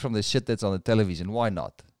getting away from the shit that's on the television, why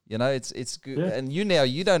not? It's good. Yeah. And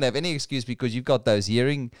you don't have any excuse because you've got those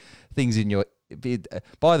hearing things in your.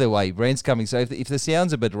 By the way, Brent's coming. So if the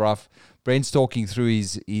sound's a bit rough, Brent's talking through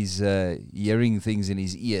his hearing things in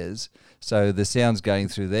his ears. So the sound's going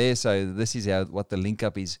through there. So this is what the link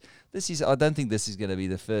up is. I don't think this is going to be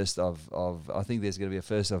the first of. I think there's going to be a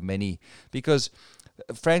first of many because,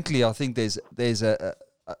 frankly, I think there's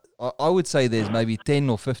I would say there's maybe 10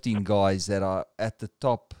 or 15 guys that are at the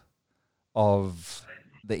top of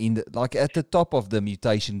at the top of the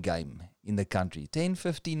mutation game in the country. 10,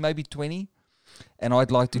 15, maybe 20. And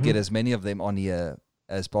I'd like to get as many of them on here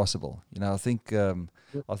as possible. I think us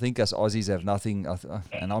Aussies have nothing,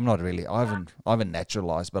 and I'm not really. I haven't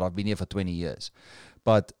naturalized, but I've been here for 20 years.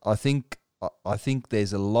 But I think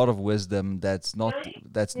there's a lot of wisdom that's not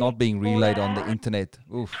being relayed on the internet.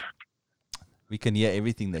 Oof. We can hear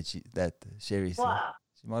everything that Sherry said.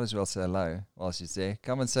 She might as well say hello while she's there.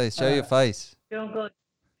 Come and show your face. Doing good.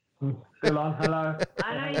 Still on, hello.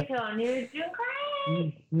 I know you're doing. You're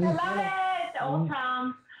doing great. I love it.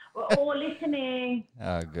 Awesome. We're all listening.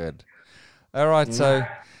 Oh, good. All right, so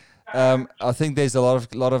I think there's a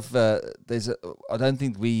lot of I don't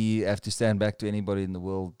think we have to stand back to anybody in the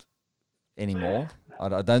world anymore.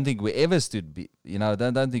 I don't think we ever I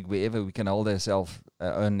don't think we can hold ourselves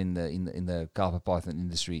own in the carpet python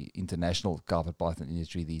industry, international carpet python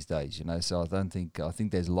industry these days. So I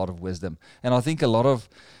think there's a lot of wisdom, and I think a lot of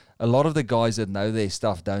the guys that know their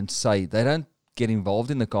stuff they don't get involved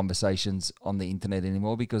in the conversations on the internet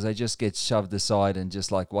anymore because they just get shoved aside and just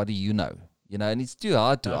like, what do you know? And it's too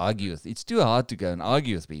hard to argue with. It's too hard to go and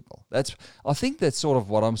argue with people. I think that's sort of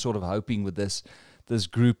what I'm sort of hoping with this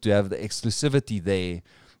group to have the exclusivity there,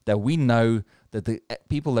 that we know that the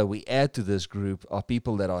people that we add to this group are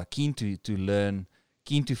people that are keen to learn,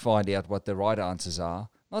 keen to find out what the right answers are.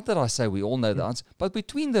 Not that I say we all know the answer, but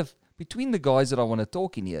between the guys that I want to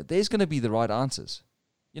talk in here, there's going to be the right answers.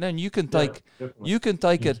 And you can take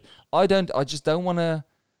it. I just don't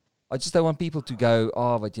want people to go,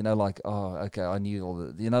 but okay, I knew all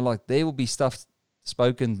the, there will be stuff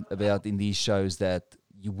spoken about in these shows that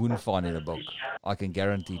you wouldn't find in a book. I can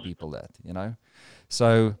guarantee people that,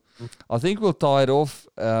 So I think we'll tie it off.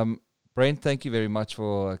 Brent, thank you very much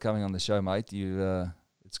for coming on the show, mate.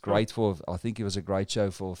 It's great I think it was a great show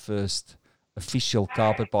for first official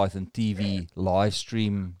Carpet Python TV live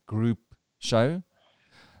stream group show.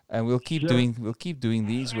 And we'll keep doing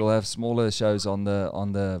these. We'll have smaller shows on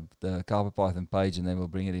the Carpet Python page, and then we'll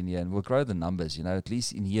bring it in here and we'll grow the numbers. At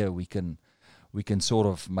least in here we can sort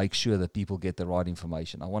of make sure that people get the right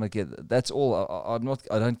information. I want to get, that's all.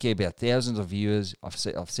 I don't care about thousands of viewers.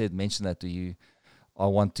 I've mentioned that to you. I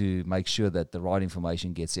want to make sure that the right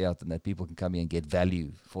information gets out and that people can come in and get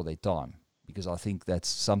value for their time, because I think that's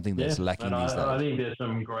something that's lacking these days. I think there's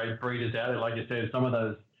some great breeders out there. Like you said, some of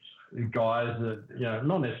those guys that,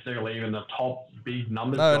 not necessarily even the top big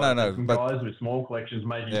numbers. No. Guys with small collections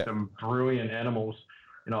making some brilliant animals.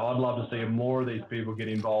 I'd love to see more of these people get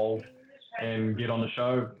involved and get on the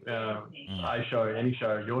show, a show, any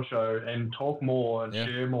show, your show, and talk more and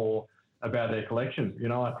share more about their collections.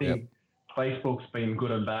 I think Facebook's been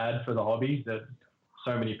good and bad for the hobby, that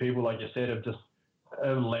so many people, like you said, have just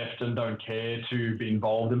left and don't care to be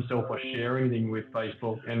involved themselves or share anything with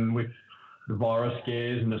Facebook. And with the virus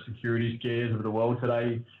scares and the security scares of the world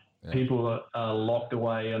today, people are locked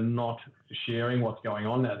away and not sharing what's going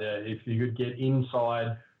on out there. If you could get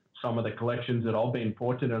inside some of the collections that I've been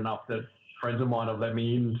fortunate enough that friends of mine have let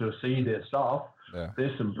me in to see their stuff,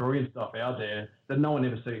 there's some brilliant stuff out there that no one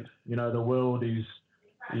ever sees. The world is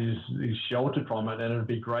sheltered from it, and it'd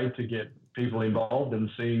be great to get people involved and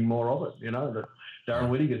seeing more of it. That Darren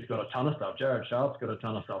Whittaker's got a ton of stuff. Jared Sharp's got a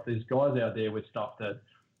ton of stuff. There's guys out there with stuff that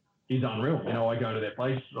is unreal. I go to their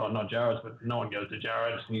place, not Jared's, but no one goes to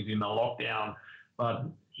Jared's. He's in the lockdown. But,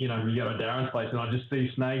 you go to Darren's place and I just see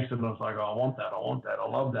snakes and I was like, I want that. I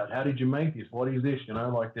love that. How did you make this? What is this?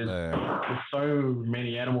 There's so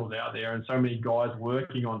many animals out there and so many guys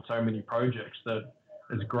working on so many projects that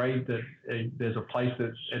it's great that there's a place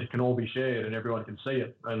that it can all be shared and everyone can see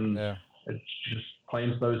it. And it just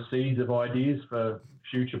plants those seeds of ideas for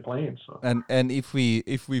future plans. So. And if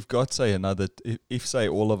we've got if say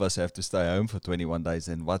all of us have to stay home for 21 days,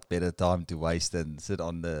 then what better time to waste than sit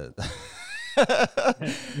on the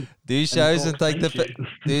do shows and take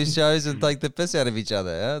the piss out of each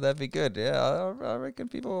other. Yeah? That'd be good. Yeah, I reckon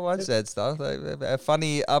people will watch that stuff. A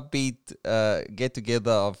funny, upbeat get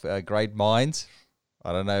together of great minds.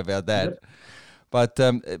 I don't know about that. Yep. But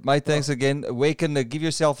mate, thanks again. Where can give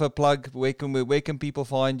yourself a plug? Where can people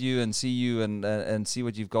find you and see you and see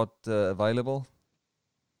what you've got available?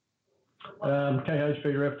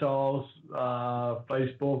 KHP Reptiles,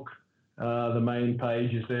 Facebook. The main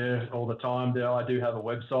page is there all the time. There, I do have a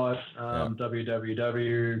website,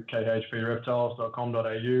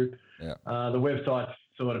 www.khpreptiles.com.au. Yeah. The website's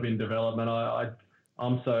sort of in development.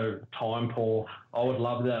 I'm so time poor. I would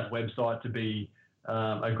love that website to be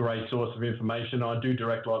a great source of information. I do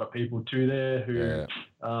direct a lot of people to there who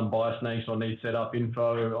buy snakes or need set up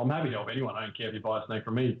info. I'm happy to help anyone. I don't care if you buy a snake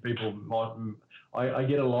from me. I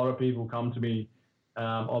get a lot of people come to me.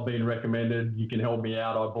 I've been recommended, you can help me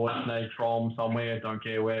out. I bought a snake from somewhere, don't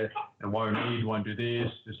care where, it won't eat, won't do this,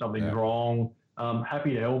 if something's wrong. I'm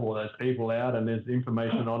happy to help all those people out, and there's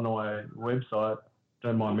information on my website.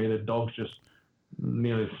 Don't mind me, the dog's just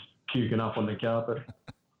nearly puking up on the carpet.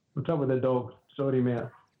 What's up with the dog? Sort him out.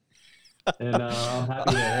 And I'm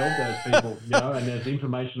happy to help those people, and there's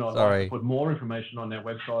information. I'd like to put more information on their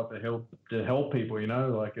website to help people,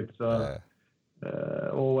 like it's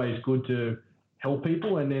always good to help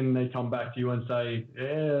people, and then they come back to you and say,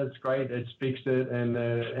 yeah, it's great, it's fixed it, and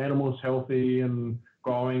the animal's healthy and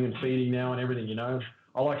growing and feeding now and everything, I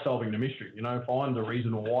like solving the mystery, find the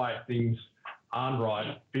reason why things aren't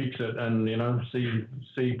right, fix it, and,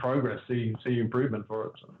 see progress, see improvement for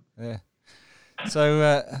it. So. Yeah.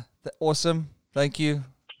 So, awesome. Thank you.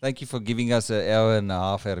 Thank you for giving us an hour and a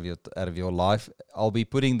half out of your life. I'll be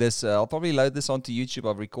putting this, I'll probably load this onto YouTube.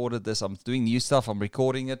 I've recorded this. I'm doing new stuff. I'm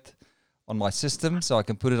recording it on my system so I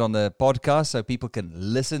can put it on the podcast so people can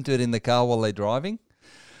listen to it in the car while they're driving.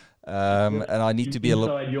 And I need to be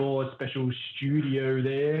inside your special studio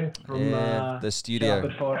there from the studio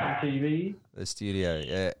TV. The studio,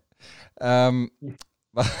 yeah.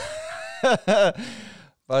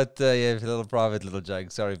 But a little private little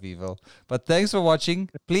joke. Sorry, people. But thanks for watching.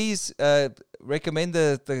 Please recommend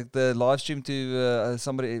the live stream to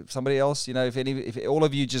somebody else. If all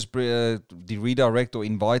of you just redirect or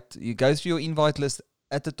invite, you go through your invite list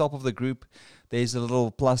at the top of the group. There's a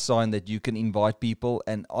little plus sign that you can invite people,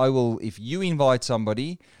 and I will. If you invite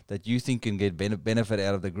somebody that you think can get benefit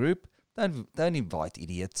out of the group, don't invite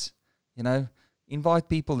idiots. Invite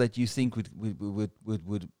people that you think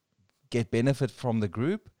would get benefit from the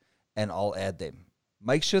group, and I'll add them.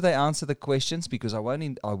 Make sure they answer the questions, because I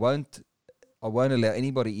won't allow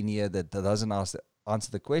anybody in here that doesn't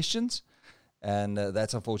answer the questions, and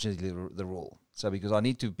that's unfortunately the rule. So because I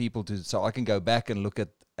need people so I can go back and look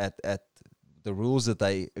at the rules that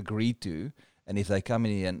they agreed to, and if they come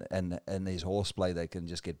in and there's horseplay, they can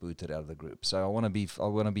just get booted out of the group. So I want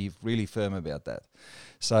to be really firm about that.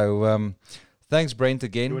 So. Thanks, Brent,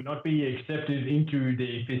 again. You will not be accepted into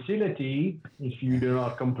the facility if you do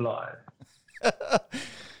not comply.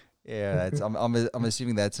 Yeah, I'm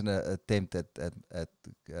assuming that's an attempt at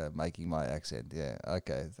making my accent. Yeah,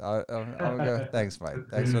 okay. I'll go. Thanks, mate.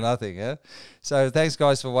 Thanks for nothing. Yeah. So thanks,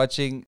 guys, for watching.